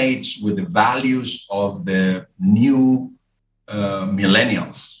resonates with the values of the new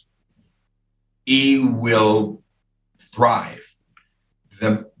millennials, it will thrive.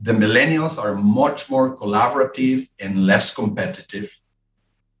 The millennials are much more collaborative and less competitive,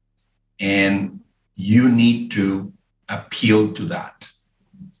 and you need to appeal to that.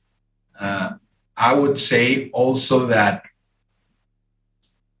 I would say also that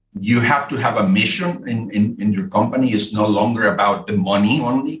you have to have a mission in your company. It's no longer about the money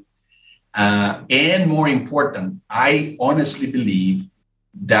only. And more important, I honestly believe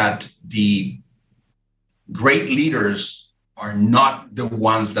that the great leaders are not the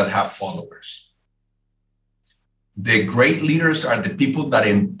ones that have followers. The great leaders are the people that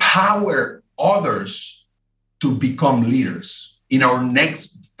empower others to become leaders. In our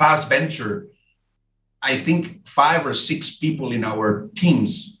next past venture, I think 5 or 6 people in our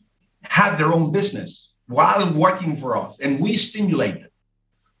teams had their own business while working for us, and we stimulated.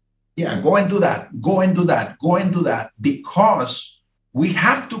 Yeah, go and do that, go and do that, go and do that, because we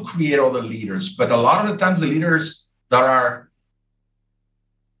have to create other leaders, but a lot of the times the leaders that are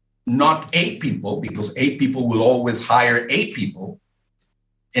not A people, because A people will always hire A people,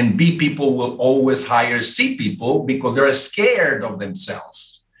 and B people will always hire C people because they're scared of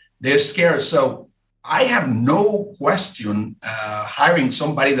themselves. They're scared. So I have no question hiring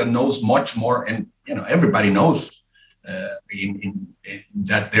somebody that knows much more. And, everybody knows in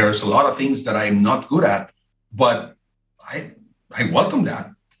that there's a lot of things that I'm not good at, but I welcome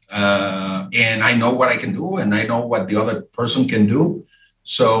that. And I know what I can do, and I know what the other person can do.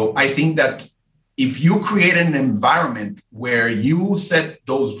 So I think that if you create an environment where you set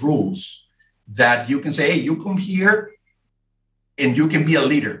those rules, that you can say, hey, you come here and you can be a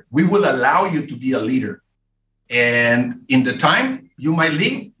leader. We will allow you to be a leader. And in the time you might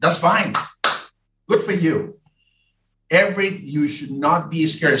leave, that's fine. Good for you. You should not be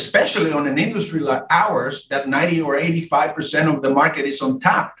scared, especially on an industry like ours, that 90 or 85% of the market is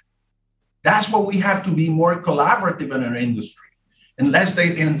untapped. That's why we have to be more collaborative in our industry.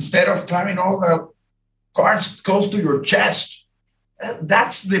 Instead of carrying all the cards close to your chest,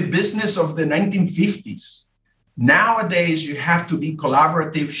 that's the business of the 1950s. Nowadays, you have to be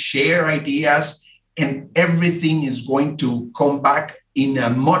collaborative, share ideas, and everything is going to come back in a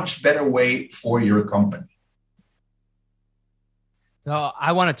much better way for your company. So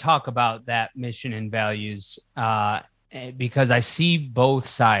I want to talk about that mission and values because I see both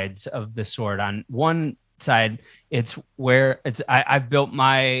sides of the sword. On one side, it's where I've built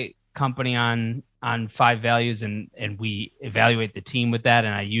my company on 5 values, and we evaluate the team with that,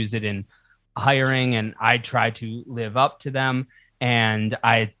 and I use it in hiring, and I try to live up to them. And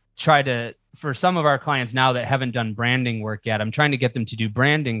I try to, for some of our clients now that haven't done branding work yet, I'm trying to get them to do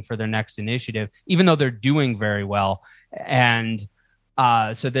branding for their next initiative, even though they're doing very well. And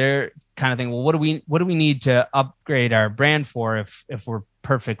so they're kind of thinking, well, what do we need to upgrade our brand for if we're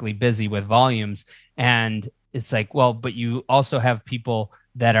perfectly busy with volumes? And it's like, well, but you also have people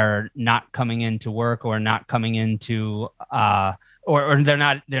that are not coming into work, or not coming into or they're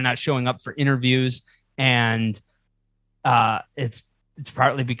not showing up for interviews. And it's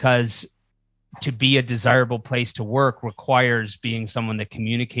partly because to be a desirable place to work requires being someone that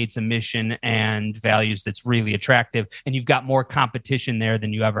communicates a mission and values that's really attractive. And you've got more competition there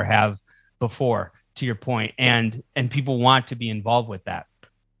than you ever have before, to your point. And people want to be involved with that.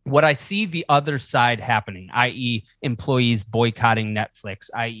 What I see the other side happening, i.e. employees boycotting Netflix,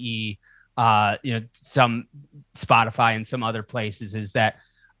 i.e. some Spotify and some other places, is that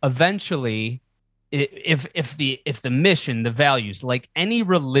eventually if the mission, the values, like any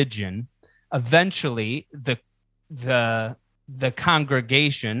religion, eventually the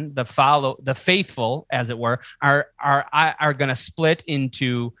congregation, the faithful, as it were, are going to split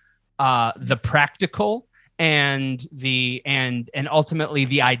into the practical and ultimately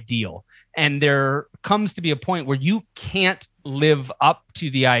the ideal. And there comes to be a point where you can't live up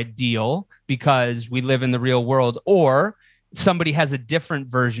to the ideal because we live in the real world, or somebody has a different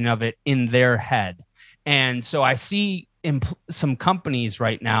version of it in their head. And so I see some companies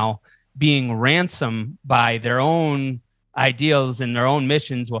right now being ransomed by their own ideals and their own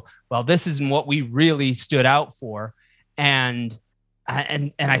missions. Well, this isn't what we really stood out for. And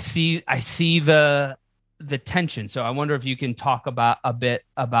I see the tension. So I wonder if you can talk about a bit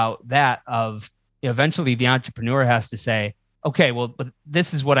about that. Of eventually the entrepreneur has to say, okay, well, but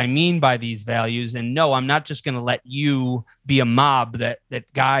this is what I mean by these values, and no, I'm not just going to let you be a mob that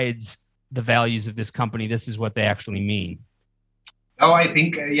guides the values of this company. This is what they actually mean. Oh, I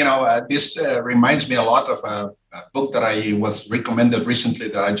think this reminds me a lot of a book that I was recommended recently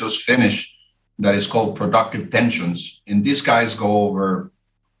that I just finished, that is called Productive Tensions. And these guys go over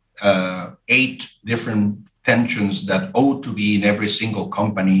 8 different tensions that ought to be in every single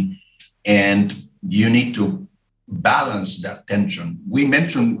company, and you need to balance that tension. We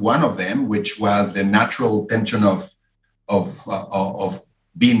mentioned one of them, which was the natural tension of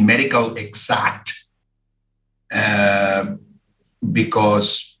being medical exact,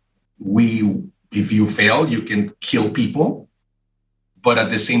 because if you fail, you can kill people, but at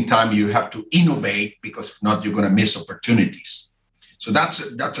the same time you have to innovate, because if not, you're going to miss opportunities. So that's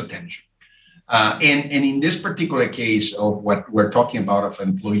a tension. And in this particular case of what we're talking about of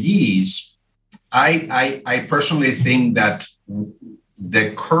employees, I personally think that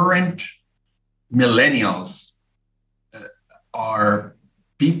the current millennials are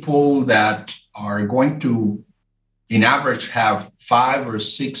people that are going to, in average, have 5 or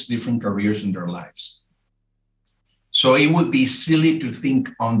 6 different careers in their lives. So it would be silly to think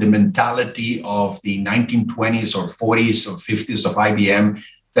on the mentality of the 1920s or 40s or 50s of IBM,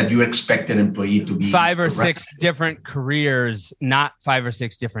 that you expect an employee to be 5 or 6 different careers, not 5 or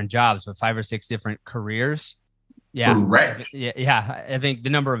 6 different jobs, but 5 or 6 different careers. Yeah. Correct. Yeah. I think the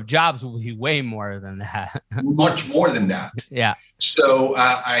number of jobs will be way more than that. Much more than that. Yeah. So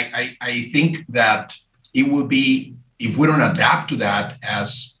I think that it will be, if we don't adapt to that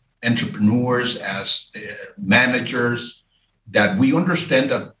as entrepreneurs, as managers, that we understand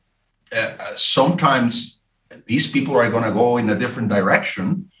that sometimes these people are going to go in a different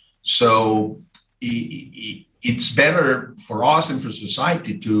direction. So it's better for us and for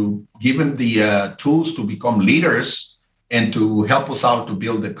society to give them the tools to become leaders and to help us out to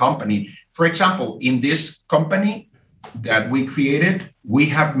build the company. For example, in this company that we created, we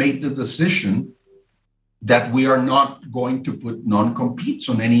have made the decision that we are not going to put non-competes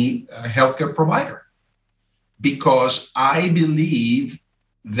on any healthcare provider, because I believe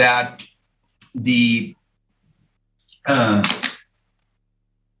that the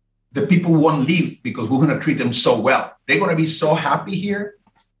people won't leave because we're going to treat them so well. They're going to be so happy here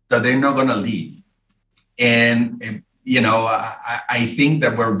that they're not going to leave. And, you know, I think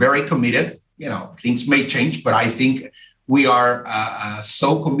that we're very committed. You know, things may change, but I think we are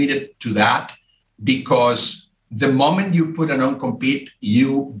so committed to that, because the moment you put a non-compete,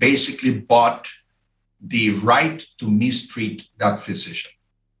 you basically bought the right to mistreat that physician,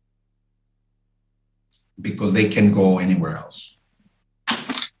 because they can go anywhere else.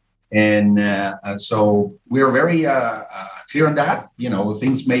 And so we're very clear on that. You know,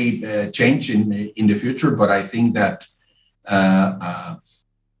 things may change in the future, but I think that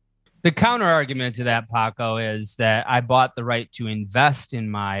the counter argument to that, Paco, is that I bought the right to invest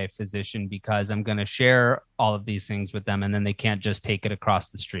in my physician because I'm going to share all of these things with them, and then they can't just take it across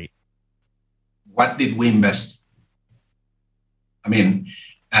the street. What did we invest? I mean,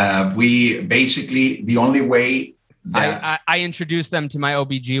 we basically, the only way that I introduced them to my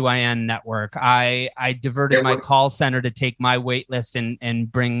OBGYN network. I diverted my call center to take my wait list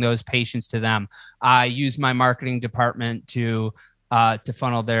and bring those patients to them. I used my marketing department to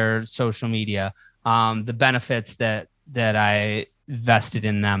funnel their social media, the benefits that I vested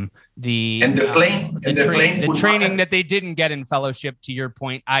in them, the training that they didn't get in fellowship, to your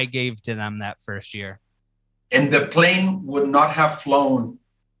point, I gave to them that first year. And the plane would not have flown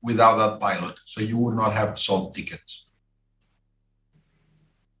without that pilot. So you would not have sold tickets.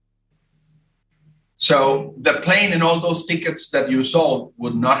 So the plane and all those tickets that you sold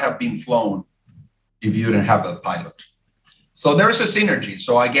would not have been flown if you didn't have that pilot. So there is a synergy.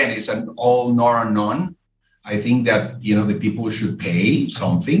 So again, it's an all nor a none. I think that, you know, the people should pay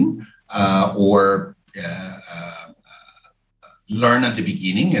something or learn at the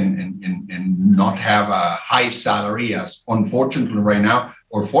beginning and not have a high salary, as unfortunately right now,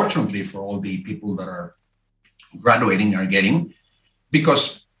 or fortunately for all the people that are graduating are getting,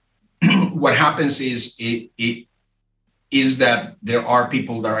 because what happens is that there are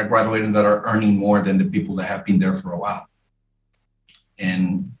people that are graduating that are earning more than the people that have been there for a while.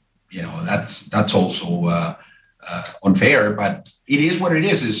 And, you know, that's also unfair, but it is what it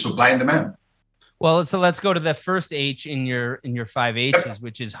is supply and demand. Well, so let's go to the first H in your 5 H's,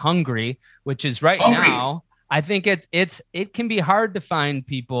 which is hungry, which is right now. I think it can be hard to find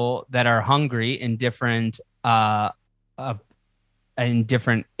people that are hungry in different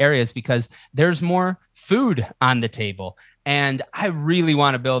areas, because there's more food on the table. And I really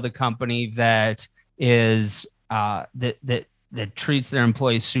want to build a company that is that treats their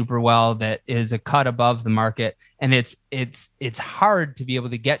employees super well, that is a cut above the market. And it's hard to be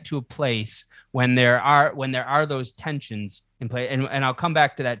able to get to a place when there are those tensions in play. And I'll come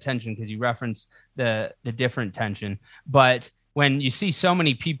back to that tension because you referenced the different tension. But when you see so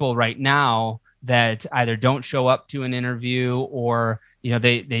many people right now that either don't show up to an interview, or, you know,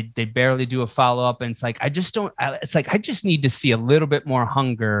 they barely do a follow-up, and it's like, I just need to see a little bit more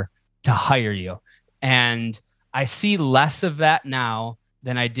hunger to hire you. And I see less of that now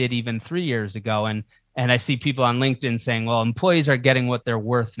than I did even 3 years ago. And I see people on LinkedIn saying, well, employees are getting what they're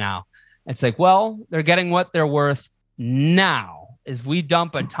worth now. It's like, well, they're getting what they're worth now. If we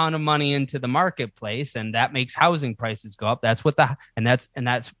dump a ton of money into the marketplace and that makes housing prices go up, that's what that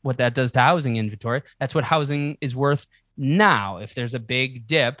does to housing inventory. That's what housing is worth now. If there's a big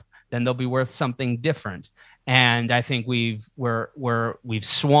dip, then they'll be worth something different. And I think we've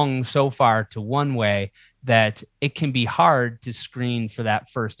swung so far to one way that it can be hard to screen for that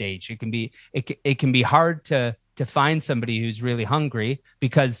first H. It can be hard to find somebody who's really hungry,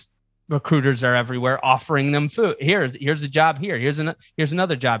 because recruiters are everywhere offering them food. Here's a job here. Here's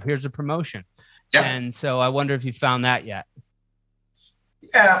another job. Here's a promotion. Yeah. And so I wonder if you found that yet.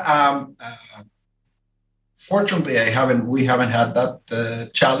 Yeah. Fortunately, we haven't had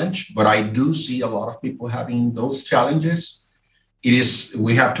that challenge, but I do see a lot of people having those challenges.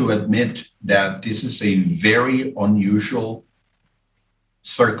 We have to admit that this is a very unusual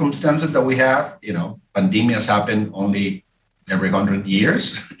circumstances that we have. Pandemias happen only every 100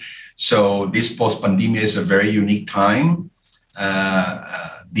 years. So this post-pandemia is a very unique time.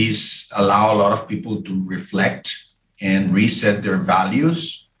 These allow a lot of people to reflect and reset their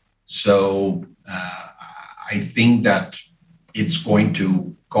values. So I think that it's going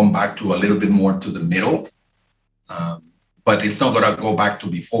to come back to a little bit more to the middle, but it's not going to go back to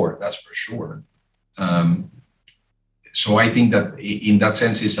before, that's for sure. So I think that in that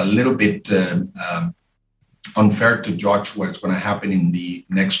sense, it's a little bit unfair to judge what's going to happen in the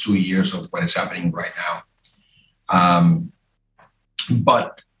next 2 years of what is happening right now.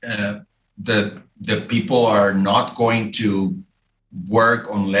 But the people are not going to work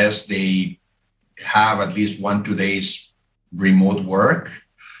unless they have at least 1-2 days remote work.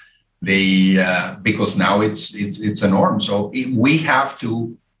 Because now it's a norm. So we have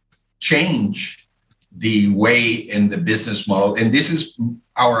to change the way in the business model. And this is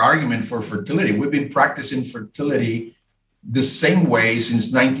our argument for fertility. We've been practicing fertility the same way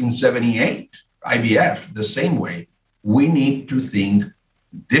since 1978, IVF, the same way. We need to think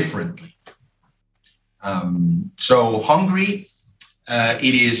differently. So Hungary,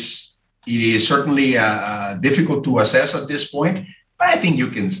 it is certainly difficult to assess at this point, but I think you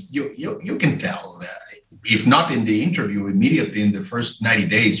can tell. If not in the interview, immediately in the first 90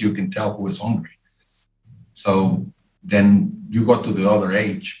 days, you can tell who is hungry. So then you go to the other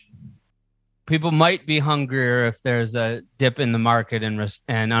age. People might be hungrier if there's a dip in the market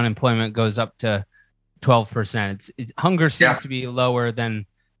and unemployment goes up to 12%. Hunger seems to be lower than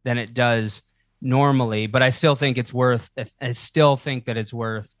it does normally, but I still think it's worth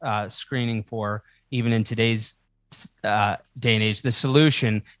screening for, even in today's day and age. The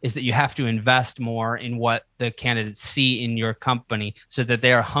solution is that you have to invest more in what the candidates see in your company so that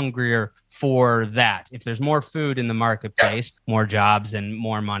they are hungrier for that. If there's more food in the marketplace, more jobs and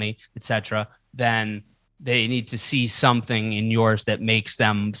more money, etc., then they need to see something in yours that makes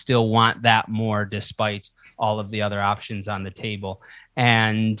them still want that more despite all of the other options on the table.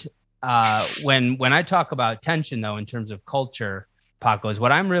 And when I talk about tension, though, in terms of culture, Paco, is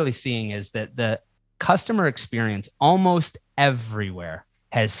what I'm really seeing is that the customer experience almost everywhere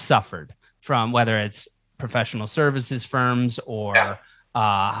has suffered from, whether it's professional services firms or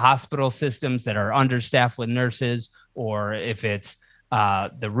hospital systems that are understaffed with nurses, or if it's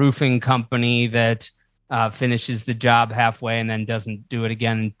the roofing company that finishes the job halfway and then doesn't do it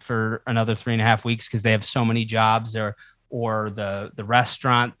again for another 3.5 weeks because they have so many jobs, or the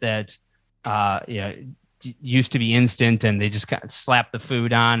restaurant that used to be instant and they just kind of slap the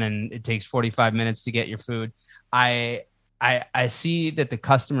food on and it takes 45 minutes to get your food. I see that the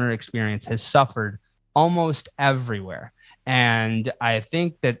customer experience has suffered almost everywhere. And I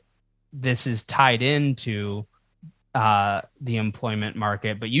think that this is tied into the employment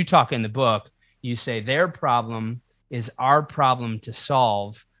market. But you talk in the book, you say their problem is our problem to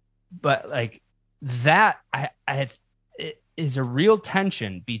solve. But like that, it is a real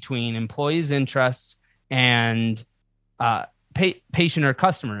tension between employees' interests and patient or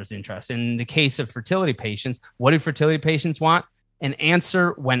customer's interest. In the case of fertility patients, what do fertility patients want? An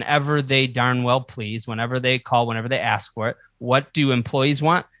answer whenever they darn well please, whenever they call, whenever they ask for it. What do employees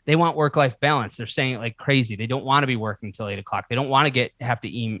want? They want work-life balance. They're saying it like crazy. They don't want to be working till 8 o'clock. They don't want to have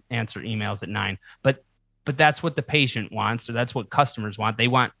to answer emails at 9. But that's what the patient wants. So that's what customers want. They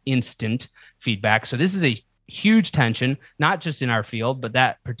want instant feedback. So this is a huge tension, not just in our field, but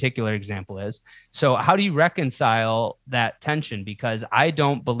that particular example is. So how do you reconcile that tension? Because I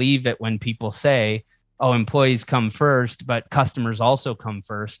don't believe it when people say, oh, employees come first, but customers also come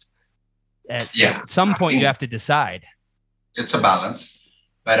first. At some point, you have to decide. It's a balance.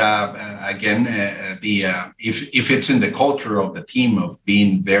 But again, if it's in the culture of the team of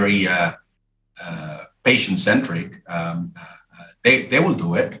being very patient-centric, they will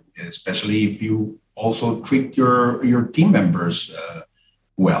do it, especially if you also treat your team members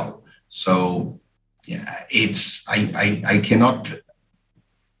well. So I cannot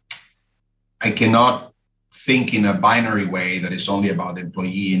think in a binary way that it's only about the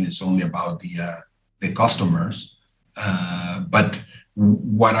employee and it's only about the customers. But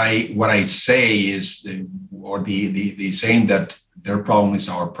what I say is, or the saying that their problem is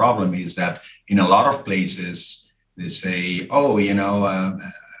our problem, is that in a lot of places they say, oh,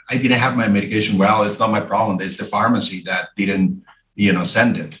 I didn't have my medication. Well, it's not my problem. It's the pharmacy that didn't,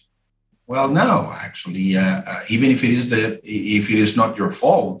 send it. Well, no, actually, even if it is not your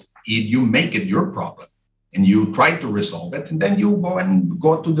fault, you make it your problem. and you try to resolve it, and then you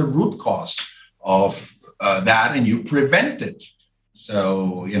go to the root cause of that, and you prevent it.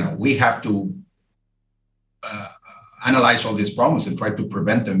 So, we have to analyze all these problems and try to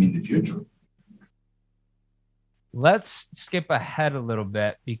prevent them in the future. Let's skip ahead a little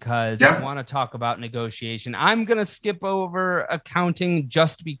bit because I want to talk about negotiation. I'm going to skip over accounting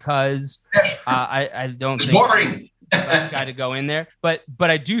just because I don't think it's boring. Best guy to go in there. But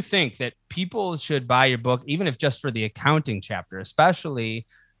I do think that people should buy your book, even if just for the accounting chapter, especially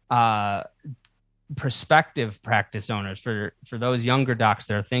prospective practice owners, for those younger docs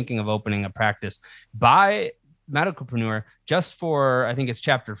that are thinking of opening a practice. Buy Medicalpreneur just for, I think it's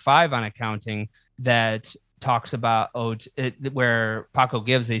chapter 5 on accounting that talks about where Paco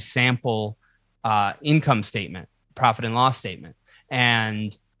gives a sample income statement, profit and loss statement.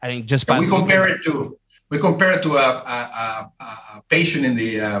 And I think just by we compare it to a patient in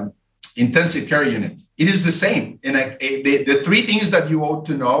the intensive care unit. It is the same. And the 3 things that you ought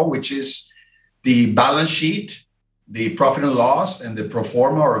to know, which is the balance sheet, the profit and loss, and the pro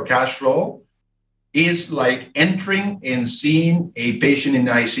forma or cash flow, is like entering and seeing a patient in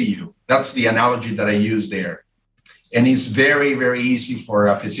ICU. That's the analogy that I use there. And it's very, very easy for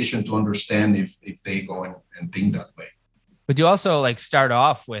a physician to understand if they go and think that way. But you also start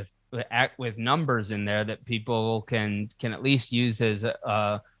off with numbers in there that people can at least use as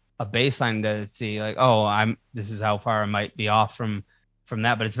a baseline to see this is how far I might be off from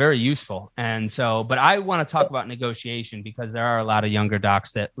that, but it's very useful. And so, but I want to talk about negotiation because there are a lot of younger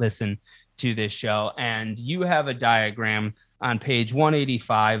docs that listen to this show, and you have a diagram on page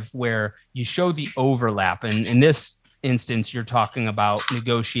 185 where you show the overlap. And in this instance, you're talking about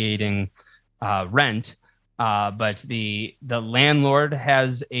negotiating rent, but the landlord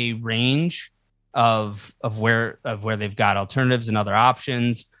has a range of where they've got alternatives and other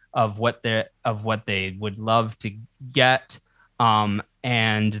options of what they would love to get,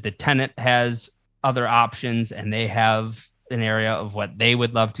 and the tenant has other options, and they have an area of what they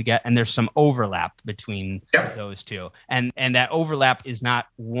would love to get, and there's some overlap between those two, and that overlap is not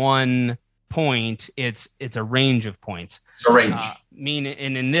one point, it's a range of points. It's a range.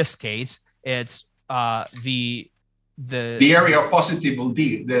 And in this case, it's the area of possible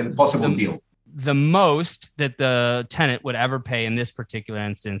deal. The most that the tenant would ever pay in this particular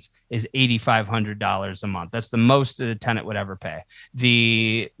instance is $8,500 a month. That's the most that the tenant would ever pay.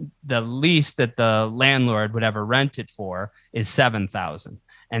 The least that the landlord would ever rent it for is $7,000.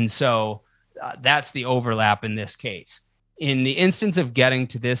 And so that's the overlap in this case. In the instance of getting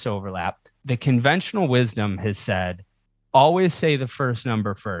to this overlap, the conventional wisdom has said, always say the first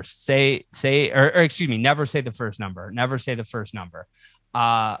number first. Never say the first number. Never say the first number.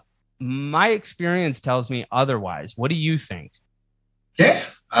 My experience tells me otherwise. What do you think? Yeah,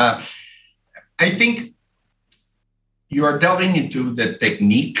 I think you are delving into the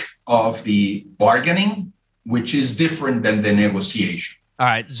technique of the bargaining, which is different than the negotiation. All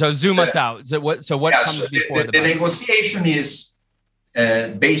right, so zoom us out. So what comes before the negotiation is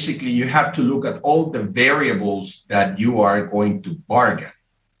basically you have to look at all the variables that you are going to bargain.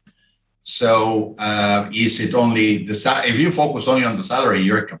 So is it only if you focus only on the salary,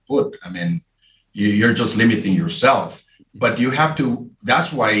 you're kaput. I mean, you're just limiting yourself. But you have to,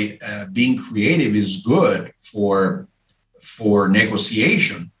 that's why being creative is good for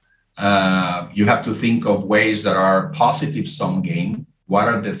negotiation. You have to think of ways that are positive sum game. What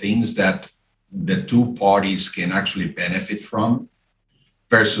are the things that the two parties can actually benefit from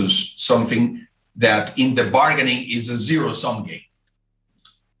versus something that in the bargaining is a zero-sum game.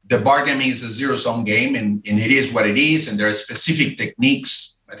 The bargaining is a zero-sum game, and it is what it is. And there are specific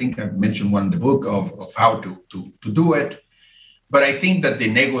techniques. I think I mentioned one in the book of how to do it. But I think that the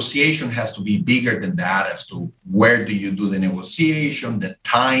negotiation has to be bigger than that as to where do you do the negotiation, the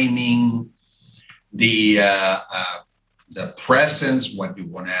timing, the presence, what you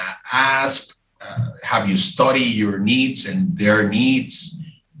want to ask, have you study your needs and their needs.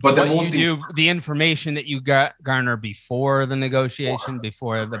 But the information that you garner before the negotiation,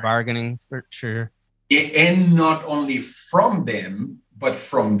 before the bargaining, for sure. And not only from them, but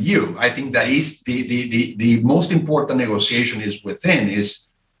from you. I think that is the most important negotiation is within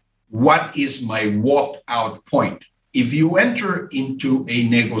is what is my walk-out point? If you enter into a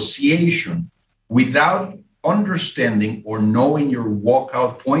negotiation without understanding or knowing your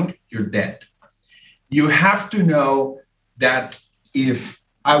walk-out point, you're dead. You have to know that if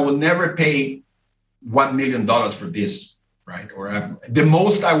I will never pay $1 million for this, right? Or the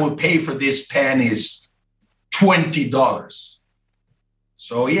most I will pay for this pen is $20.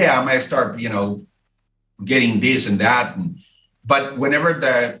 So yeah, I might start, getting this and that. But whenever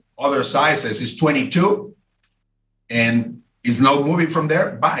the other side says it's 22, and it's not moving from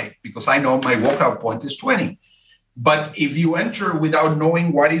there, bye, because I know my walkout point is 20. But if you enter without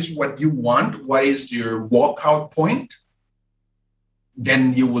knowing what you want, what is your walkout point,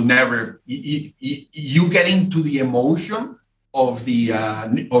 then you will never, you get into the emotion of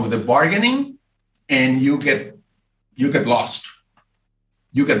the bargaining, and you get lost.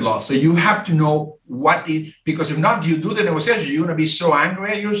 You get lost. So you have to know what is, because if not, you do the negotiation, you're going to be so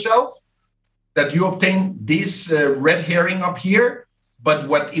angry at yourself that you obtain this red herring up here, but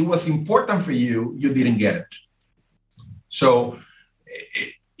what it was important for you, you didn't get it. So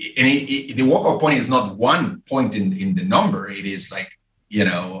the walkout point is not one point in the number. It is like, it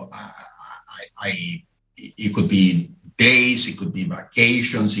could be days, it could be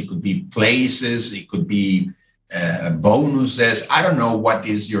vacations, it could be places, it could be bonuses. I don't know what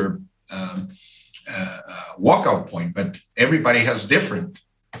is your walkout point, but everybody has different.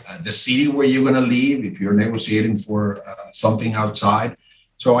 The city where you're going to live, if you're negotiating for something outside.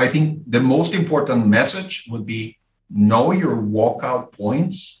 So I think the most important message would be know your walkout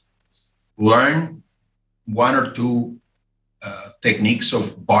points, learn one or two techniques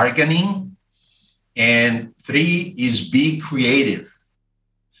of bargaining, and 3 is be creative.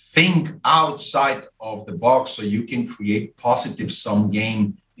 Think outside of the box so you can create positive sum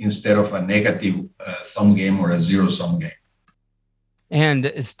game instead of a negative sum game or a zero sum game. And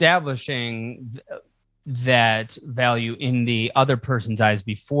establishing that value in the other person's eyes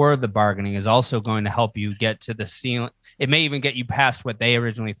before the bargaining is also going to help you get to the ceiling. It may even get you past what they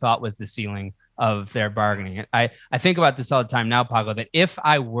originally thought was the ceiling of their bargaining. I think about this all the time now, Pago, that if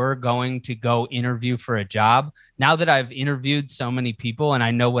I were going to go interview for a job, now that I've interviewed so many people and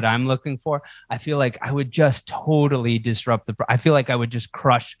I know what I'm looking for, I feel like I would just totally disrupt I feel like I would just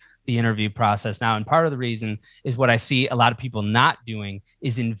crush the interview process now. And part of the reason is what I see a lot of people not doing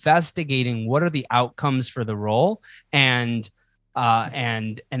is investigating what are the outcomes for the role, and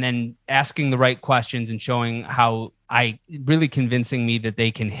then asking the right questions and showing how really convincing me that they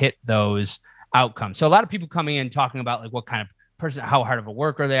can hit those outcomes. So a lot of people coming in talking about like what kind of person, how hard of a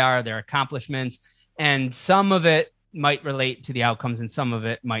worker they are, their accomplishments, and some of it might relate to the outcomes and some of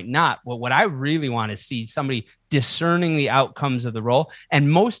it might not. Well, what I really want to see somebody discerning the outcomes of the role.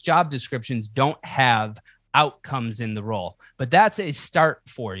 And most job descriptions don't have outcomes in the role, but that's a start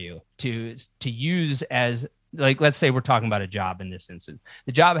for you to use as, like, let's say we're talking about a job in this instance.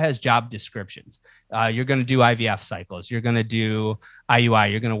 The job has job descriptions. You're going to do IVF cycles. You're going to do IUI.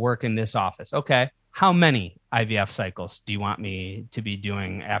 You're going to work in this office. Okay. How many IVF cycles do you want me to be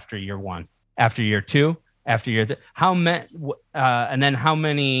doing after year 1, after year 2? After year, how many, and then how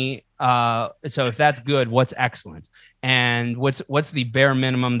many? So if that's good, what's excellent, and what's the bare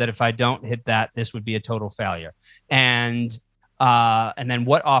minimum that if I don't hit that, this would be a total failure, and then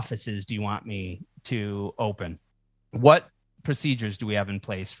what offices do you want me to open? What procedures do we have in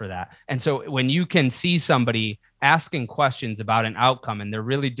place for that? And so when you can see somebody asking questions about an outcome and they're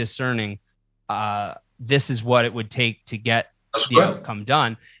really discerning, this is what it would take to get the outcome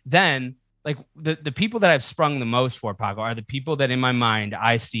done, then. Like the people that I've sprung the most for, Pago, are the people that in my mind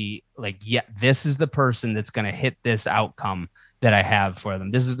I see like, yeah, this is the person that's going to hit this outcome that I have for them.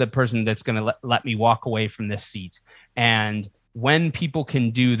 This is the person that's going to let me walk away from this seat. And when people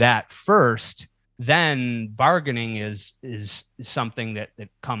can do that first, then bargaining is something that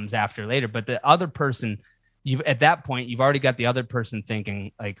comes after later. But the other person, at that point, you've already got the other person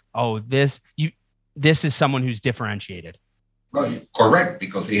thinking like, oh, this is someone who's differentiated. Well, correct,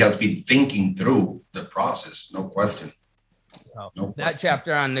 because he has been thinking through the process, no question. That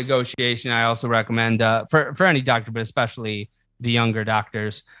chapter on negotiation, I also recommend for any doctor, but especially the younger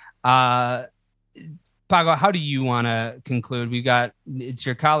doctors. Pago, how do you want to conclude? It's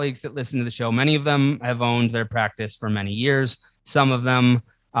your colleagues that listen to the show. Many of them have owned their practice for many years. Some of them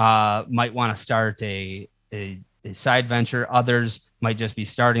might want to start a side venture. Others might just be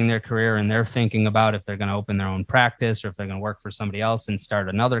starting their career and they're thinking about if they're going to open their own practice or if they're going to work for somebody else and start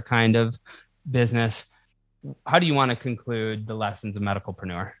another kind of business. How do you want to conclude the lessons of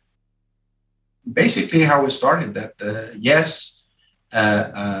Medicalpreneur? Basically how we started that, yes,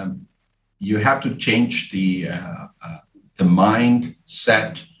 you have to change the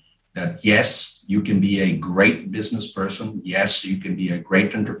mindset that yes, you can be a great business person. Yes, you can be a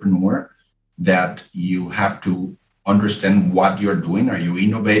great entrepreneur, that you have to understand what you're doing. Are you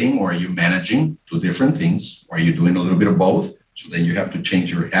innovating or are you managing? Two different things. Or are you doing a little bit of both? So then you have to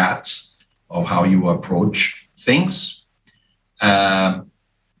change your hats of how you approach things. To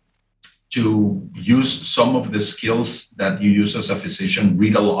use some of the skills that you use as a physician,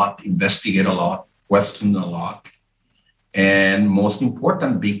 read a lot, investigate a lot, question a lot. And most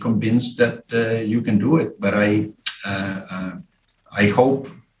important, be convinced that you can do it. But I hope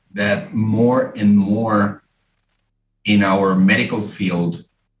that more and more in our medical field,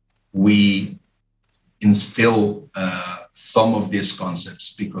 we instill some of these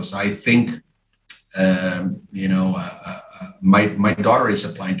concepts, because I think, my daughter is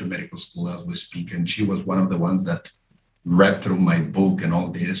applying to medical school as we speak, and she was one of the ones that read through my book and all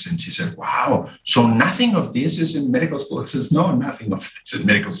this, and she said, wow, so nothing of this is in medical school? I says, no, nothing of this is in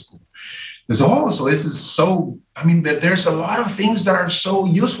medical school. So this is so, there's a lot of things that are so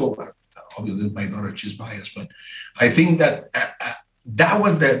useful. Obviously, my daughter, she's biased, but I think that that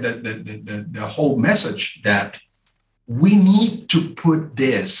was the whole message, that we need to put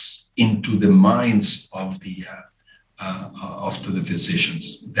this into the minds of the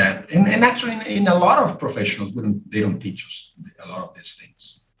physicians, that and actually in a lot of professionals, they don't teach us a lot of these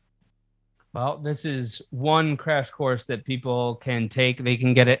things. Well, this is one crash course that people can take. They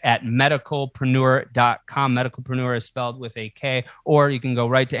can get it at medicalpreneur.com. Medicalpreneur is spelled with a K, or you can go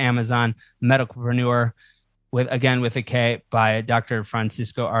right to Amazon, Medicalpreneur with a K, by Dr.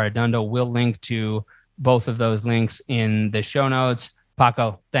 Francisco Arredondo. We'll link to both of those links in the show notes.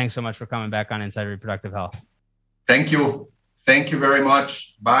 Paco, thanks so much for coming back on Inside Reproductive Health. Thank you. Thank you very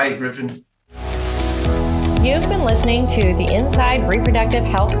much. Bye, Griffin. You've been listening to the Inside Reproductive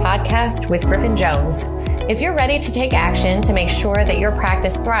Health podcast with Griffin Jones. If you're ready to take action to make sure that your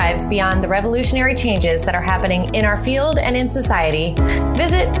practice thrives beyond the revolutionary changes that are happening in our field and in society,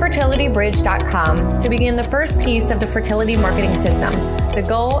 visit fertilitybridge.com to begin the first piece of the fertility marketing system, the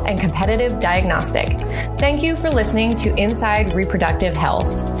goal and competitive diagnostic. Thank you for listening to Inside Reproductive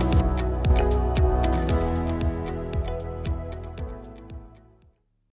Health.